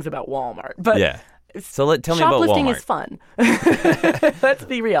feelings about Walmart. But Yeah. So tell me about shoplifting Walmart. is fun. Let's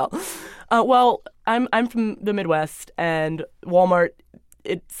be real. Well, I'm from the Midwest, and Walmart,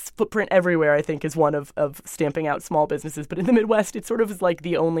 its footprint everywhere, I think, is one of stamping out small businesses. But in the Midwest, it sort of is like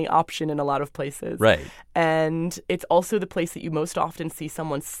the only option in a lot of places. Right. And it's also the place that you most often see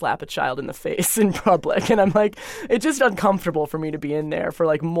someone slap a child in the face in public. And I'm like, it's just uncomfortable for me to be in there for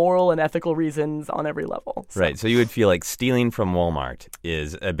like moral and ethical reasons on every level. So. Right. So you would feel like stealing from Walmart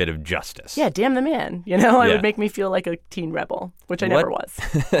is a bit of justice. Yeah, damn the man. You know, it Yeah. would make me feel like a teen rebel, which I never was.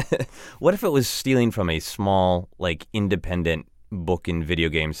 What if it was stealing from a small, like, independent book and video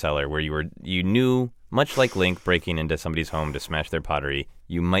game seller where you knew, much like Link breaking into somebody's home to smash their pottery,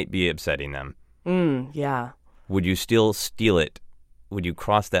 you might be upsetting them? Yeah. Would you still steal it? Would you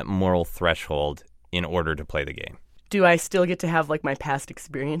cross that moral threshold in order to play the game? Do I still get to have like my past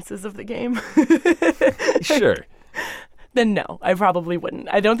experiences of the game? Sure. Then no, I probably wouldn't.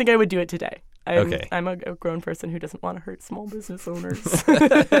 I don't think I would do it today. Okay. I'm a grown person who doesn't want to hurt small business owners.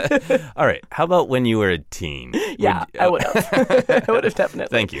 All right. How about when you were a teen? Yeah, I would have. I would have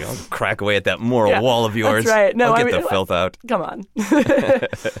definitely. Thank you. I'll crack away at that moral wall of yours. That's right. No, I'll get the filth out. Come on.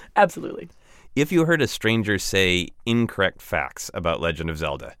 Absolutely. If you heard a stranger say incorrect facts about Legend of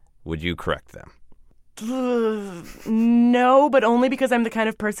Zelda, would you correct them? No, but only because I'm the kind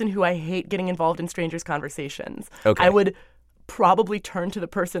of person who I hate getting involved in strangers' conversations. Okay. I would probably turn to the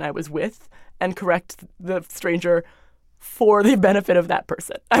person I was with and correct the stranger for the benefit of that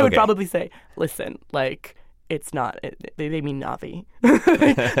person. I would Okay. probably say, listen, like, it's not, they mean Navi.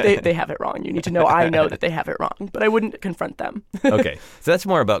 they have it wrong. You need to know I know that they have it wrong, but I wouldn't confront them. Okay. So that's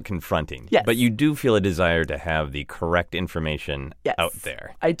more about confronting. Yes. But you do feel a desire to have the correct information Yes, out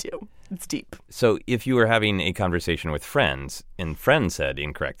there. I do. It's deep. So if you were having a conversation with friends and friends said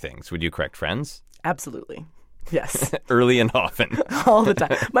incorrect things, would you correct friends? Absolutely. Yes. Early and often. All the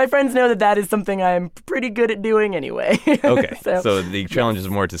time. My friends know that is something I'm pretty good at doing anyway. Okay. So So the challenge is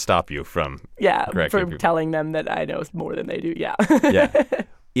more to stop you from yeah, correcting for people. telling them that I know more than they do. Yeah. Yeah.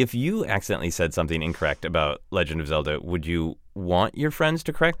 If you accidentally said something incorrect about Legend of Zelda, would you want your friends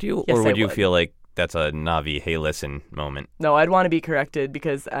to correct you? Yes, or would I you would. feel like that's a Navi, hey, listen moment? No, I'd want to be corrected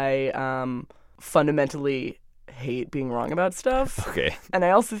because I fundamentally hate being wrong about stuff. Okay. And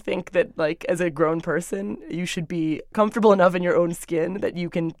I also think that, like, as a grown person, you should be comfortable enough in your own skin that you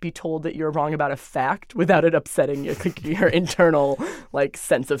can be told that you're wrong about a fact without it upsetting your internal, like,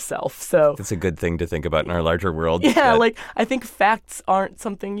 sense of self. So That's a good thing to think about in our larger world. yeah, like, I think facts aren't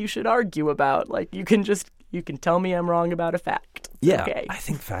something you should argue about. Like, you can tell me I'm wrong about a fact. It's Yeah, okay. I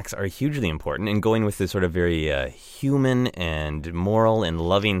think facts are hugely important, and going with this sort of very human and moral and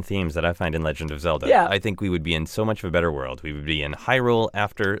loving themes that I find in Legend of Zelda, Yeah. I think we would be in so much of a better world. We would be in Hyrule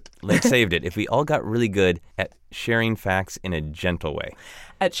after Link saved it if we all got really good at sharing facts in a gentle way.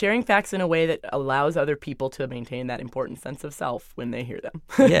 At sharing facts in a way that allows other people to maintain that important sense of self when they hear them.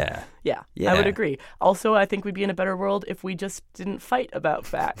 Yeah. Yeah, Yeah. I would agree. Also, I think we'd be in a better world if we just didn't fight about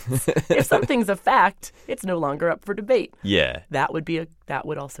facts. If something's a fact, it's no longer up for debate. Yeah. That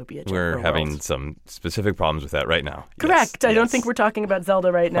would also be a We're gentler having world. some specific problems with that right now. Correct. Yes, I don't yes. think we're talking about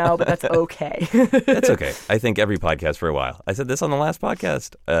Zelda right now, but that's okay. That's okay. I think every podcast for a while, I said this on the last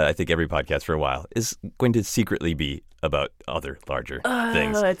podcast, I think every podcast for a while is going to secretly be about other larger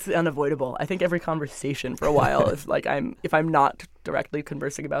things. It's unavoidable. I think every conversation for a while is like if I'm not directly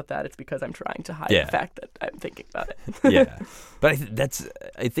conversing about that, it's because I'm trying to hide Yeah. the fact that I'm thinking about it. Yeah. But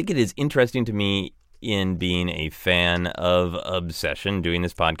I think it is interesting to me in being a fan of Obsession, doing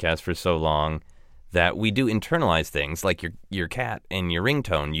this podcast for so long, that we do internalize things like your cat and your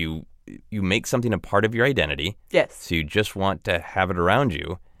ringtone. You make something a part of your identity. Yes. So you just want to have it around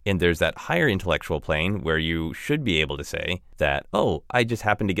you. And there's that higher intellectual plane where you should be able to say that, oh, I just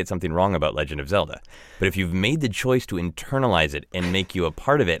happened to get something wrong about Legend of Zelda. But if you've made the choice to internalize it and make you a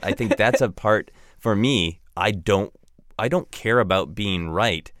part of it, I think that's a part, for me, I don't care about being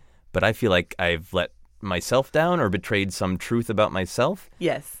right, but I feel like I've let myself down or betrayed some truth about myself.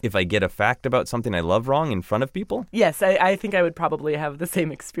 Yes. If I get a fact about something I love wrong in front of people. Yes, I think I would probably have the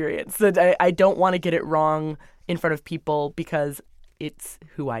same experience. That I don't want to get it wrong in front of people because it's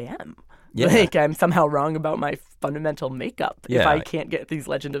who I am. Yeah. Like, I'm somehow wrong about my fundamental makeup if Yeah. I can't get these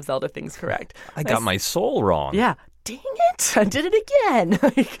Legend of Zelda things correct. I got my soul wrong. Yeah. Dang it. I did it again.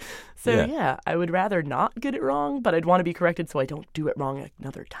 Yeah. Yeah, I would rather not get it wrong, but I'd want to be corrected so I don't do it wrong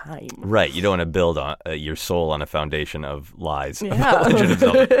another time. Right. You don't want to build on, your soul on a foundation of lies Yeah. about Legend of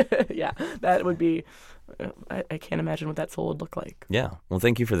Zelda. Yeah, that would be... I can't imagine what that soul would look like. Yeah. Well,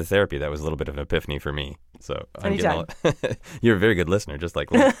 thank you for the therapy. That was a little bit of an epiphany for me. So I'm Anytime. You're a very good listener, just like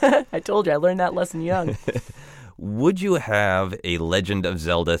Lynn. I told you, I learned that lesson young. Would you have a Legend of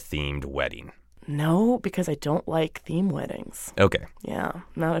Zelda themed wedding? No, because I don't like theme weddings. Okay. Yeah,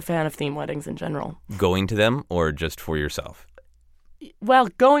 not a fan of theme weddings in general. Going to them or just for yourself? Well,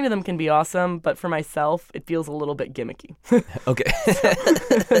 going to them can be awesome, but for myself, it feels a little bit gimmicky. Okay.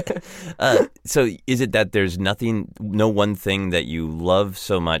 So is it that there's no one thing that you love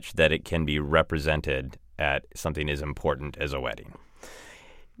so much that it can be represented at something as important as a wedding?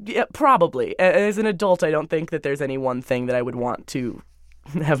 Yeah, probably. As an adult, I don't think that there's any one thing that I would want to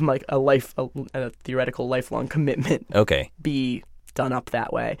have like a theoretical lifelong commitment. Okay. Be done up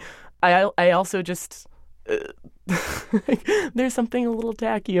that way. I also just there's something a little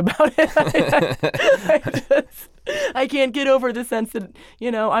tacky about it. I can't get over the sense that,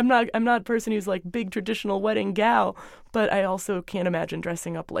 I'm not a person who's like big traditional wedding gal, but I also can't imagine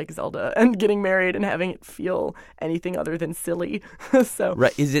dressing up like Zelda and getting married and having it feel anything other than silly. So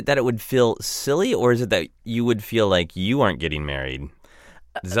Right. Is it that it would feel silly, or is it that you would feel like you aren't getting married?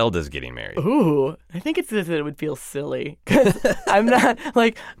 Zelda's getting married. Ooh, I think it's that it would feel silly. 'Cause I'm not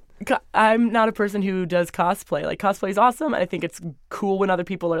a person who does cosplay. Like, cosplay is awesome. I think it's cool when other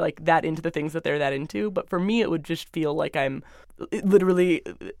people are like that into the things that they're that into. But for me, it would just feel like I'm literally,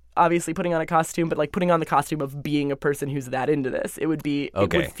 obviously putting on a costume, but like putting on the costume of being a person who's that into this. It would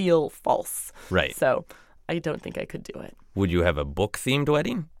feel false. Right. So I don't think I could do it. Would you have a book-themed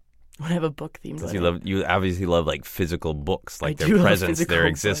wedding? Would I have a book themed wedding? You obviously love like physical books, like I their do love presence, physical their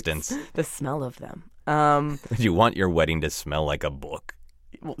books. existence. The smell of them. Would you want your wedding to smell like a book?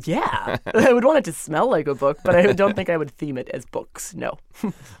 Well, yeah, I would want it to smell like a book, but I don't think I would theme it as books. No.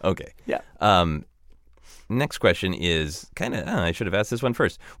 Okay. Yeah. Next question is I should have asked this one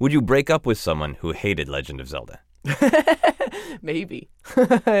first. Would you break up with someone who hated Legend of Zelda? Maybe.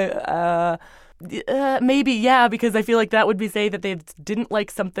 Maybe, yeah, because I feel like that would be say that they didn't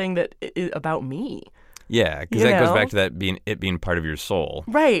like something that is about me. Yeah, because that goes back to that being part of your soul.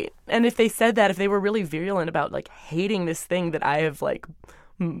 Right. And if they said that, if they were really virulent about like hating this thing that I have like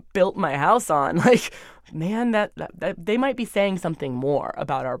built my house on. Like, man, that they might be saying something more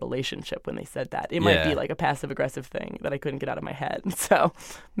about our relationship when they said that. It might be like a passive-aggressive thing that I couldn't get out of my head. So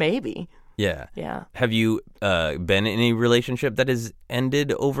maybe. Yeah. Yeah. Have you been in a relationship that has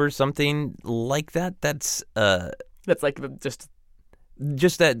ended over something like that? That's like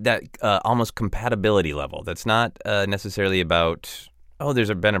just that almost compatibility level. That's not necessarily about,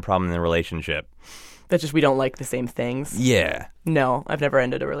 there's been a problem in the relationship. That's just we don't like the same things. Yeah. No, I've never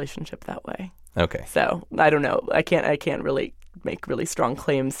ended a relationship that way. Okay. So I don't know. I can't really make really strong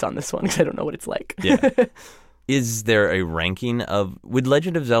claims on this one because I don't know what it's like. Yeah. Is there a ranking would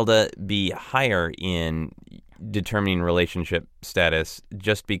Legend of Zelda be higher in determining relationship status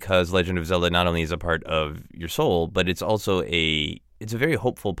just because Legend of Zelda not only is a part of your soul, but it's also it's a very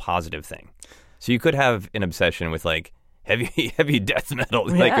hopeful, positive thing. So you could have an obsession with like heavy death metal,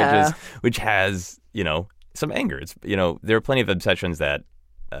 like which has, some anger. It's, there are plenty of obsessions that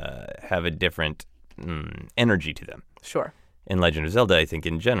have a different energy to them. Sure. And Legend of Zelda, I think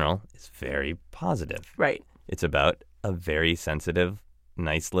in general, is very positive. Right. It's about a very sensitive,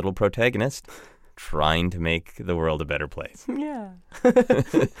 nice little protagonist trying to make the world a better place. Yeah.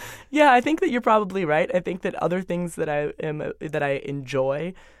 Yeah, I think that you're probably right. I think that other things that I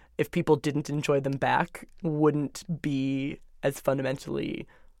enjoy, if people didn't enjoy them back, wouldn't be as fundamentally.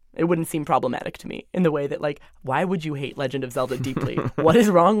 It wouldn't seem problematic to me in the way that, like, why would you hate Legend of Zelda deeply? What is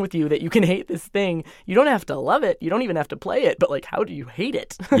wrong with you that you can hate this thing? You don't have to love it. You don't even have to play it. But, like, how do you hate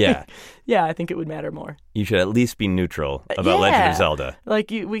it? Yeah. Yeah, I think it would matter more. You should at least be neutral about Legend of Zelda. Like,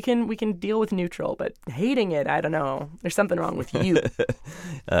 we can deal with neutral, but hating it, I don't know. There's something wrong with you.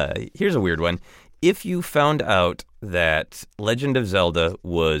 Here's a weird one. If you found out that Legend of Zelda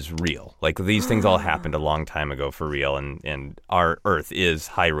was real, like these things all happened a long time ago for real, and our Earth is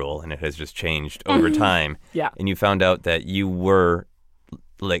Hyrule, and it has just changed over time. Yeah. And you found out that you were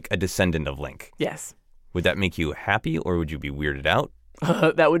like a descendant of Link. Yes. Would that make you happy, or would you be weirded out?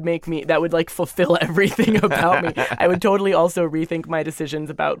 That would like fulfill everything about me. I would totally also rethink my decisions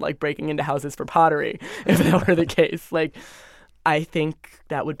about like breaking into houses for pottery if that were the case. Like, I think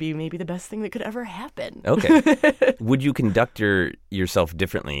that would be maybe the best thing that could ever happen. Okay. Would you conduct yourself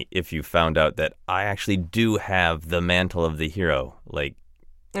differently if you found out that I actually do have the mantle of the hero? Like,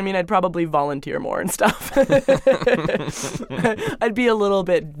 I mean, I'd probably volunteer more and stuff. I'd be a little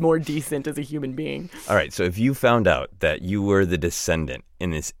bit more decent as a human being. All right. So if you found out that you were the descendant in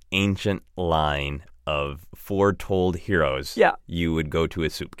this ancient line of foretold heroes, you would go to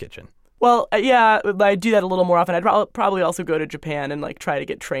a soup kitchen. Well, yeah, I do that a little more often. I'd probably also go to Japan and like try to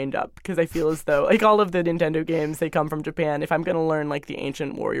get trained up because I feel as though like all of the Nintendo games, they come from Japan. If I'm going to learn like the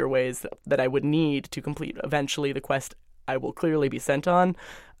ancient warrior ways that I would need to complete eventually the quest I will clearly be sent on,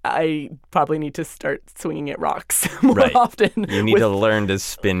 I probably need to start swinging at rocks more often. You need to learn to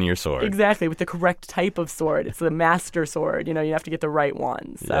spin your sword. Exactly, with the correct type of sword. It's the master sword. You have to get the right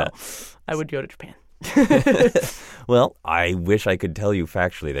one. So I would go to Japan. Well, I wish I could tell you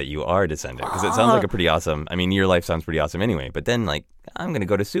factually that you are a descendant because it sounds like a pretty awesome. I mean, your life sounds pretty awesome anyway. But then, like, I'm going to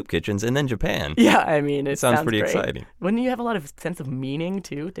go to soup kitchens and then Japan. Yeah, I mean, it sounds pretty great. exciting. Wouldn't you have a lot of sense of meaning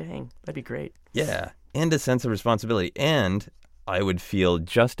too? Dang, that'd be great. Yeah, and a sense of responsibility, and I would feel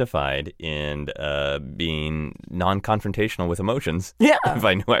justified in being non-confrontational with emotions. Yeah. If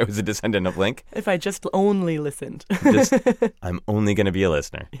I knew I was a descendant of Link. If I just only listened. I'm only going to be a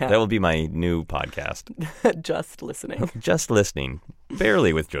listener. Yeah. That will be my new podcast. Just listening. Just listening.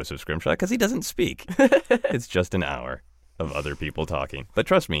 Barely with Joseph Scrimshaw because he doesn't speak. It's just an hour of other people talking. But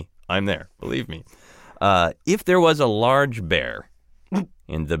trust me, I'm there. Believe me. If there was a large bear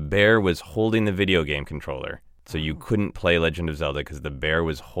and the bear was holding the video game controller, so you couldn't play Legend of Zelda because the bear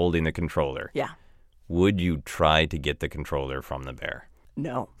was holding the controller. Yeah. Would you try to get the controller from the bear?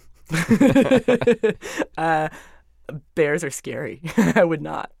 No. Bears are scary. I would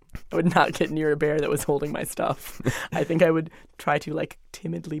not get near a bear that was holding my stuff. I think I would try to like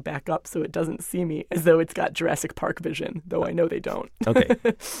timidly back up so it doesn't see me, as though it's got Jurassic Park vision, though I know they don't. Okay.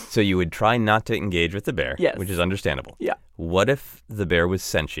 So you would try not to engage with the bear, yes, which is understandable. Yeah. What if the bear was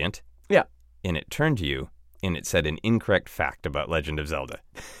sentient? Yeah. And it turned to you and it said an incorrect fact about Legend of Zelda.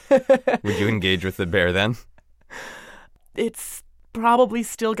 Would you engage with the bear then? It's probably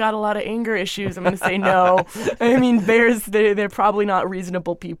still got a lot of anger issues. I'm going to say no. I mean, bears, they're probably not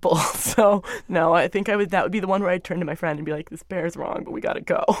reasonable people. So, no, I think that would be the one where I'd turn to my friend and be like, this bear's wrong, but we got to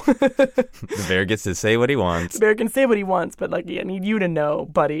go. The bear gets to say what he wants. The bear can say what he wants, but like, I need you to know,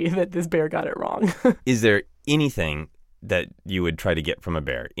 buddy, that this bear got it wrong. Is there anything that you would try to get from a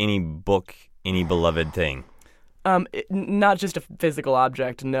bear? Any book, any beloved thing? Not just a physical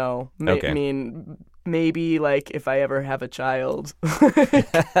object, no. Okay. I mean, maybe like if I ever have a child,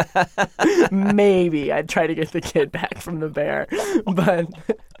 maybe I'd try to get the kid back from the bear. But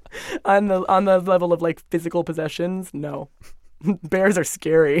on the level of like physical possessions, no. Bears are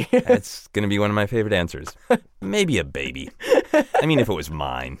scary. That's going to be one of my favorite answers. Maybe a baby. I mean, if it was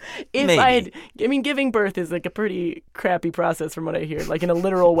mine. I mean, giving birth is like a pretty crappy process from what I hear, like in a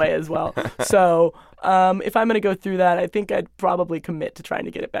literal way as well. So if I'm going to go through that, I think I'd probably commit to trying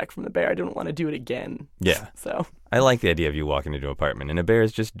to get it back from the bear. I don't want to do it again. Yeah. So I like the idea of you walking into an apartment and a bear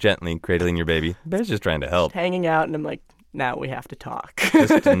is just gently cradling your baby. The bear's just trying to help. Just hanging out, and I'm like, now we have to talk.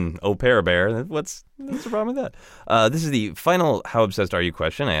 Just an au pair bear. What's the problem with that? This is the final How Obsessed Are You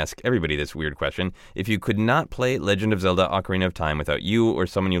question. I ask everybody this weird question. If you could not play Legend of Zelda Ocarina of Time without you or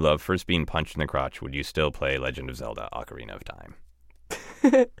someone you love first being punched in the crotch, would you still play Legend of Zelda Ocarina of Time?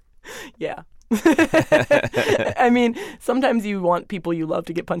 Yeah. I mean, sometimes you want people you love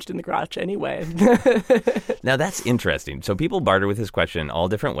to get punched in the crotch anyway. Now, that's interesting. So people barter with this question in all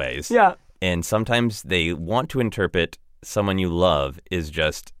different ways. Yeah. And sometimes they want to interpret someone you love is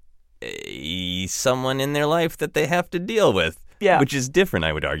just someone in their life that they have to deal with. Yeah. Which is different,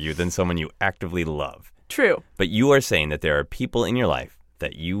 I would argue, than someone you actively love. True. But you are saying that there are people in your life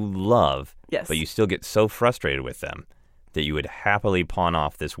that you love, yes, but you still get so frustrated with them that you would happily pawn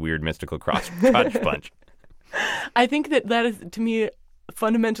off this weird mystical crotch punch. I think that is, to me,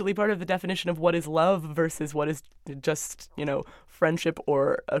 fundamentally part of the definition of what is love versus what is just, friendship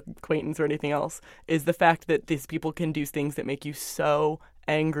or acquaintance or anything else, is the fact that these people can do things that make you so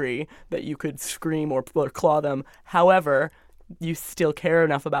angry that you could scream or claw them. However, you still care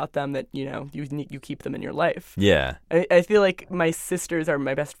enough about them that, you keep them in your life. Yeah. I feel like my sisters are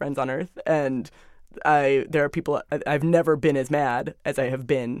my best friends on earth, and there are people I've never been as mad as I have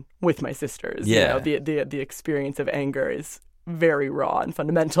been with my sisters. Yeah. The experience of anger is very raw and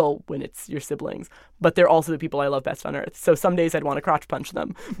fundamental when it's your siblings, but they're also the people I love best on earth. So some days I'd want to crotch punch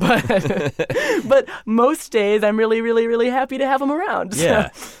them, but most days I'm really, really, really happy to have them around.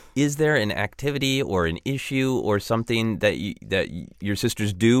 Yeah. So. Is there an activity or an issue or something that your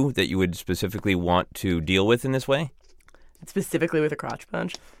sisters do that you would specifically want to deal with in this way? Specifically with a crotch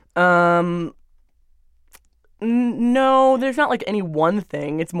punch? No, there's not like any one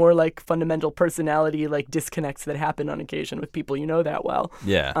thing. It's more like fundamental personality, like disconnects that happen on occasion with people you know that well.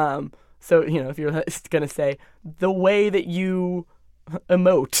 Yeah. So, if you're going to say the way that you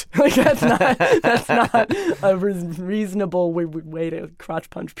emote, like that's not a reasonable way to crotch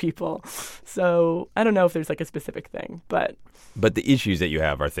punch people. So I don't know if there's like a specific thing, but the issues that you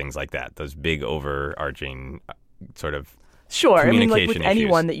have are things like that, those big overarching sort of sure. I mean, like with issues.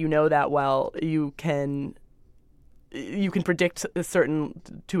 Anyone that you know that well, you can predict to a certain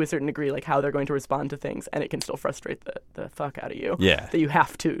degree, like how they're going to respond to things, and it can still frustrate the fuck out of you. Yeah. That you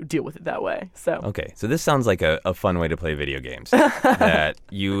have to deal with it that way. So okay, so this sounds like a fun way to play video games. That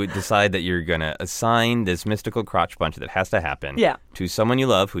you decide that you're gonna assign this mystical crotch punch that has to happen. Yeah. To someone you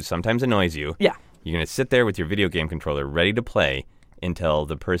love who sometimes annoys you. Yeah. You're gonna sit there with your video game controller ready to play until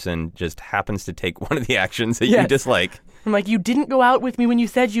the person just happens to take one of the actions that you dislike. I'm like, you didn't go out with me when you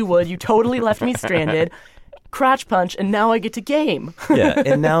said you would. You totally left me stranded. Crotch punch, and now I get to game. Yeah,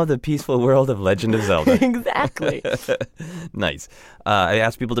 and now the peaceful world of Legend of Zelda. Exactly. Nice. I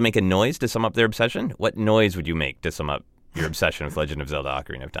asked people to make a noise to sum up their obsession. What noise would you make to sum up your obsession with Legend of Zelda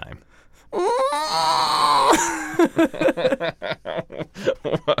Ocarina of Time?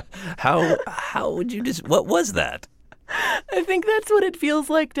 How would you what was that? I think that's what it feels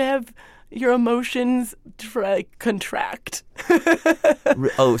like to have your emotions contract.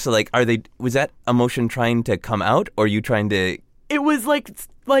 Oh, so like, was that emotion trying to come out, or you trying to? It was like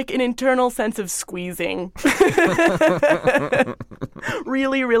an internal sense of squeezing.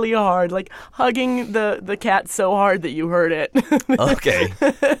 Really, really hard, like hugging the cat so hard that you heard it. Okay.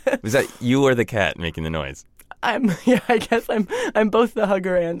 Was that you or the cat making the noise? I guess I'm both the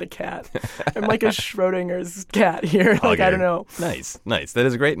hugger and the cat. I'm like a Schrodinger's cat here. Like, I don't know. Nice. That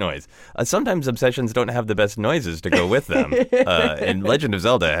is a great noise. Sometimes obsessions don't have the best noises to go with them. And Legend of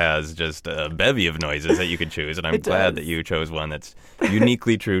Zelda has just a bevy of noises that you could choose, and I'm glad that you chose one that's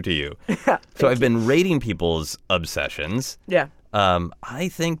uniquely true to you. So I've been rating people's obsessions. Yeah. I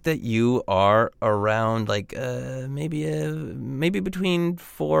think that you are around like maybe between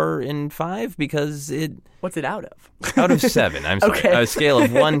 4 and 5 because it. What's it out of? Out of 7. I'm sorry. Okay. A scale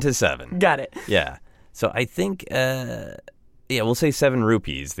of 1 to 7. Got it. Yeah. So I think we'll say 7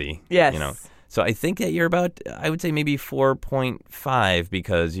 rupees. Yes. So I think that you're about, I would say maybe 4.5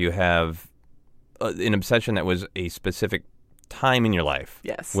 because you have an obsession that was a specific time in your life.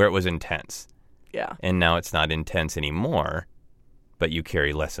 Yes. Where it was intense. Yeah. And now it's not intense anymore. but you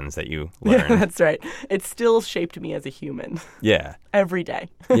carry lessons that you learn. Yeah, that's right. It still shaped me as a human. Yeah. Every day.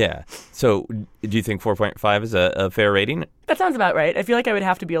 Yeah. So do you think 4.5 is a fair rating? That sounds about right. I feel like I would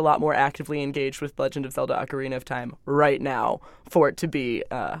have to be a lot more actively engaged with Legend of Zelda Ocarina of Time right now for it to be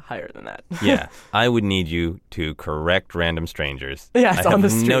higher than that. Yeah. I would need you to correct random strangers. Yes, on the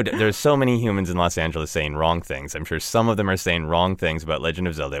street. There's so many humans in Los Angeles saying wrong things. I'm sure some of them are saying wrong things about Legend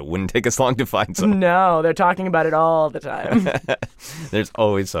of Zelda. It wouldn't take us long to find some. No, they're talking about it all the time. There's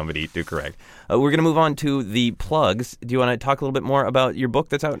always somebody to correct. We're going to move on to the plugs. Do you want to talk a little bit more about your book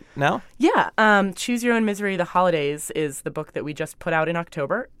that's out now? Yeah. Choose Your Own Misery, The Holidays is the book that we just put out in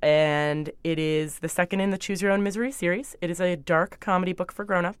October, and it is the second in the Choose Your Own Misery series. It is a dark comedy book for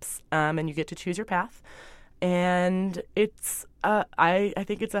grown-ups, and you get to choose your path. And it's, I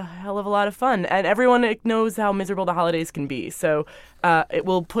think it's a hell of a lot of fun. And everyone knows how miserable the holidays can be. So it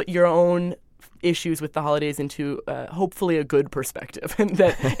will put your own issues with the holidays into hopefully a good perspective, and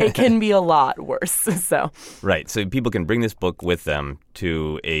that it can be a lot worse. So right. So people can bring this book with them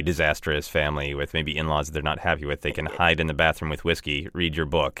to a disastrous family with maybe in-laws that they're not happy with. They can hide in the bathroom with whiskey, read your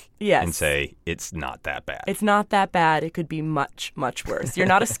book, yes, and say, it's not that bad. It's not that bad. It could be much, much worse. You're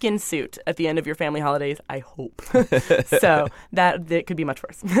not a skin suit at the end of your family holidays, I hope. So that it could be much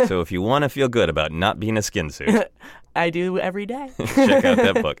worse. So if you want to feel good about not being a skin suit, I do every day. check out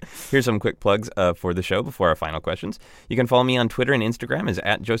that book. Here's some quick plugs for the show before our final questions. You can follow me on Twitter and Instagram as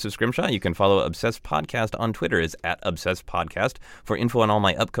 @JosephScrimshaw. You can follow Obsessed Podcast on Twitter as @ObsessedPodcast. For info on all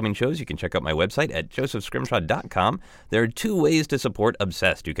my upcoming shows, you can check out my website at josephscrimshaw.com. There are 2 ways to support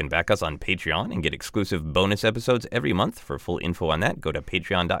Obsessed. You can back us on Patreon and get exclusive bonus episodes every month. For full info on that, go to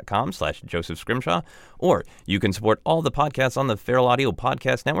patreon.com/JosephScrimshaw. Or you can support all the podcasts on the Feral Audio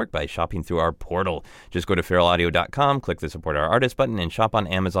Podcast Network by shopping through our portal. Just go to feralaudio.com, click the Support Our Artist button, and shop on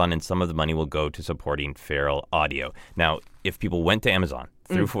Amazon, and some of the money will go to supporting Feral Audio. Now, if people went to Amazon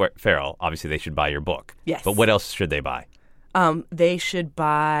through Feral, obviously they should buy your book. Yes. But what else should they buy? They should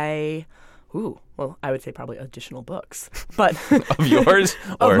buy... well, I would say probably additional books. But of yours?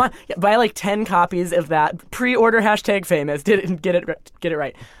 Or? Of mine. Yeah, buy like 10 copies of that. Pre-order #famous. Didn't get it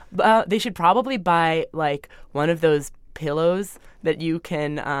right. They should probably buy like one of those pillows that you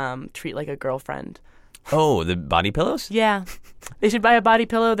can treat like a girlfriend. Oh, the body pillows? Yeah. They should buy a body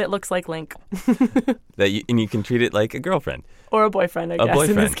pillow that looks like Link. And you can treat it like a girlfriend. Or a boyfriend, I guess,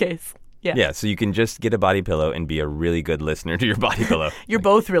 in this case. Yeah. Yeah, so you can just get a body pillow and be a really good listener to your body pillow. You're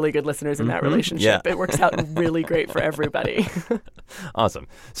both really good listeners in that relationship. Yeah. It works out really great for everybody. Awesome.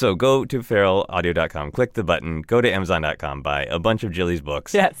 So go to feralaudio.com, click the button, go to amazon.com, buy a bunch of Jilly's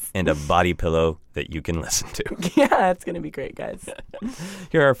books. Yes. And a body pillow that you can listen to. Yeah, it's going to be great, guys.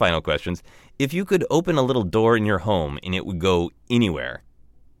 Here are our final questions. If you could open a little door in your home and it would go anywhere,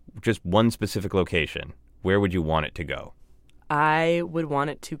 just one specific location, where would you want it to go? I would want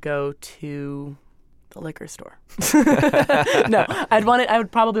it to go to the liquor store. No, I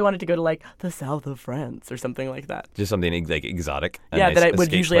would probably want it to go to like the south of France or something like that. Just something like exotic? Yeah, that I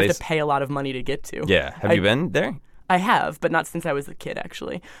would usually place. have to pay a lot of money to get to. Yeah. Have you been there? I have, but not since I was a kid,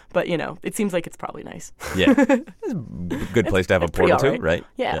 actually. But, it seems like it's probably nice. Yeah. It's a good place to have a portal to, right?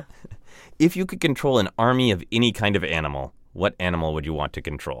 Yeah. If you could control an army of any kind of animal, what animal would you want to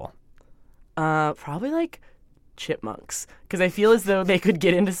control? Probably like chipmunks, because I feel as though they could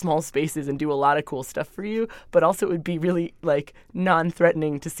get into small spaces and do a lot of cool stuff for you, but also it would be really like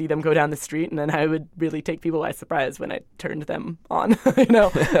non-threatening to see them go down the street, and then I would really take people by surprise when I turned them on,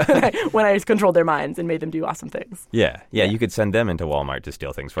 when I controlled their minds and made them do awesome things. Yeah, you could send them into Walmart to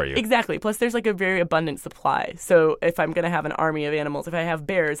steal things for you. Exactly. Plus there's like a very abundant supply. So if I'm going to have an army of animals, if I have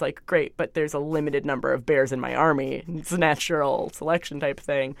bears, like great, but there's a limited number of bears in my army. It's a natural selection type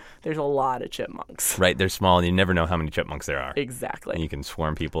thing. There's a lot of chipmunks. Right, they're small and you never know how many chipmunks there are. Exactly. And you can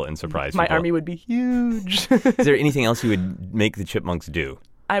swarm people and surprise My people. army would be huge. Is there anything else you would make the chipmunks do?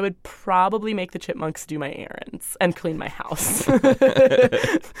 I would probably make the chipmunks do my errands and clean my house.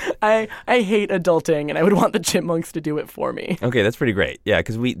 I hate adulting, and I would want the chipmunks to do it for me. Okay, that's pretty great. Yeah,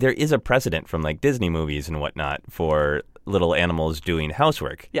 because there is a precedent from like Disney movies and whatnot for little animals doing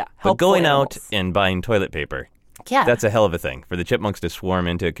housework. Yeah, but going animals. out and buying toilet paper. Yeah. That's a hell of a thing. For the chipmunks to swarm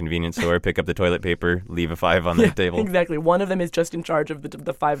into a convenience store, pick up the toilet paper, leave a $5 on the table. Exactly. One of them is just in charge of the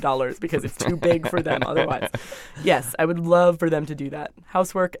 $5 because it's too big for them otherwise. Yes, I would love for them to do that.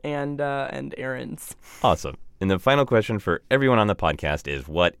 Housework and errands. Awesome. And the final question for everyone on the podcast is,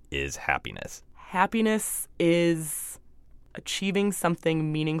 what is happiness? Happiness is achieving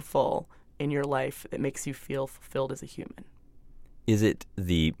something meaningful in your life that makes you feel fulfilled as a human. Is it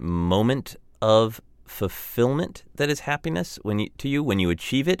the moment of fulfillment that is happiness when you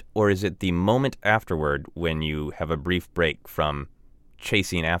achieve it, or is it the moment afterward when you have a brief break from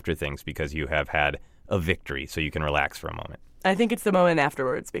chasing after things because you have had a victory, so you can relax for a moment. I think it's the moment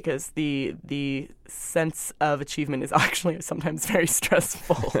afterwards because the sense of achievement is actually sometimes very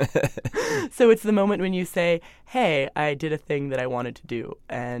stressful. So it's the moment when you say, hey, I did a thing that I wanted to do,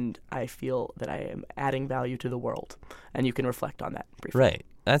 and I feel that I am adding value to the world. And you can reflect on that briefly. Right.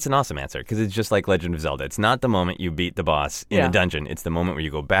 That's an awesome answer because it's just like Legend of Zelda. It's not the moment you beat the boss in a dungeon. It's the moment where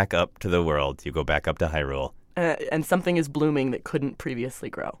you go back up to the world, you go back up to Hyrule. And something is blooming that couldn't previously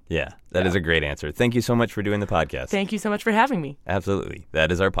grow. Yeah, that is a great answer. Thank you so much for doing the podcast. Thank you so much for having me. Absolutely.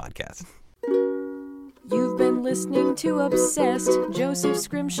 That is our podcast. You've been listening to Obsessed. Joseph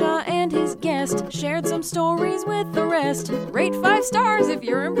Scrimshaw and his guest shared some stories with the rest. Rate 5 stars if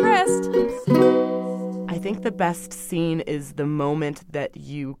you're impressed. I think the best scene is the moment that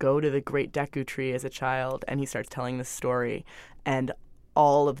you go to the Great Deku Tree as a child and he starts telling the story, and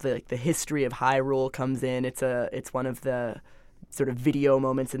all of the history of Hyrule comes in. It's one of the sort of video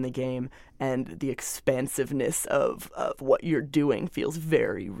moments in the game, and the expansiveness of what you're doing feels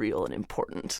very real and important.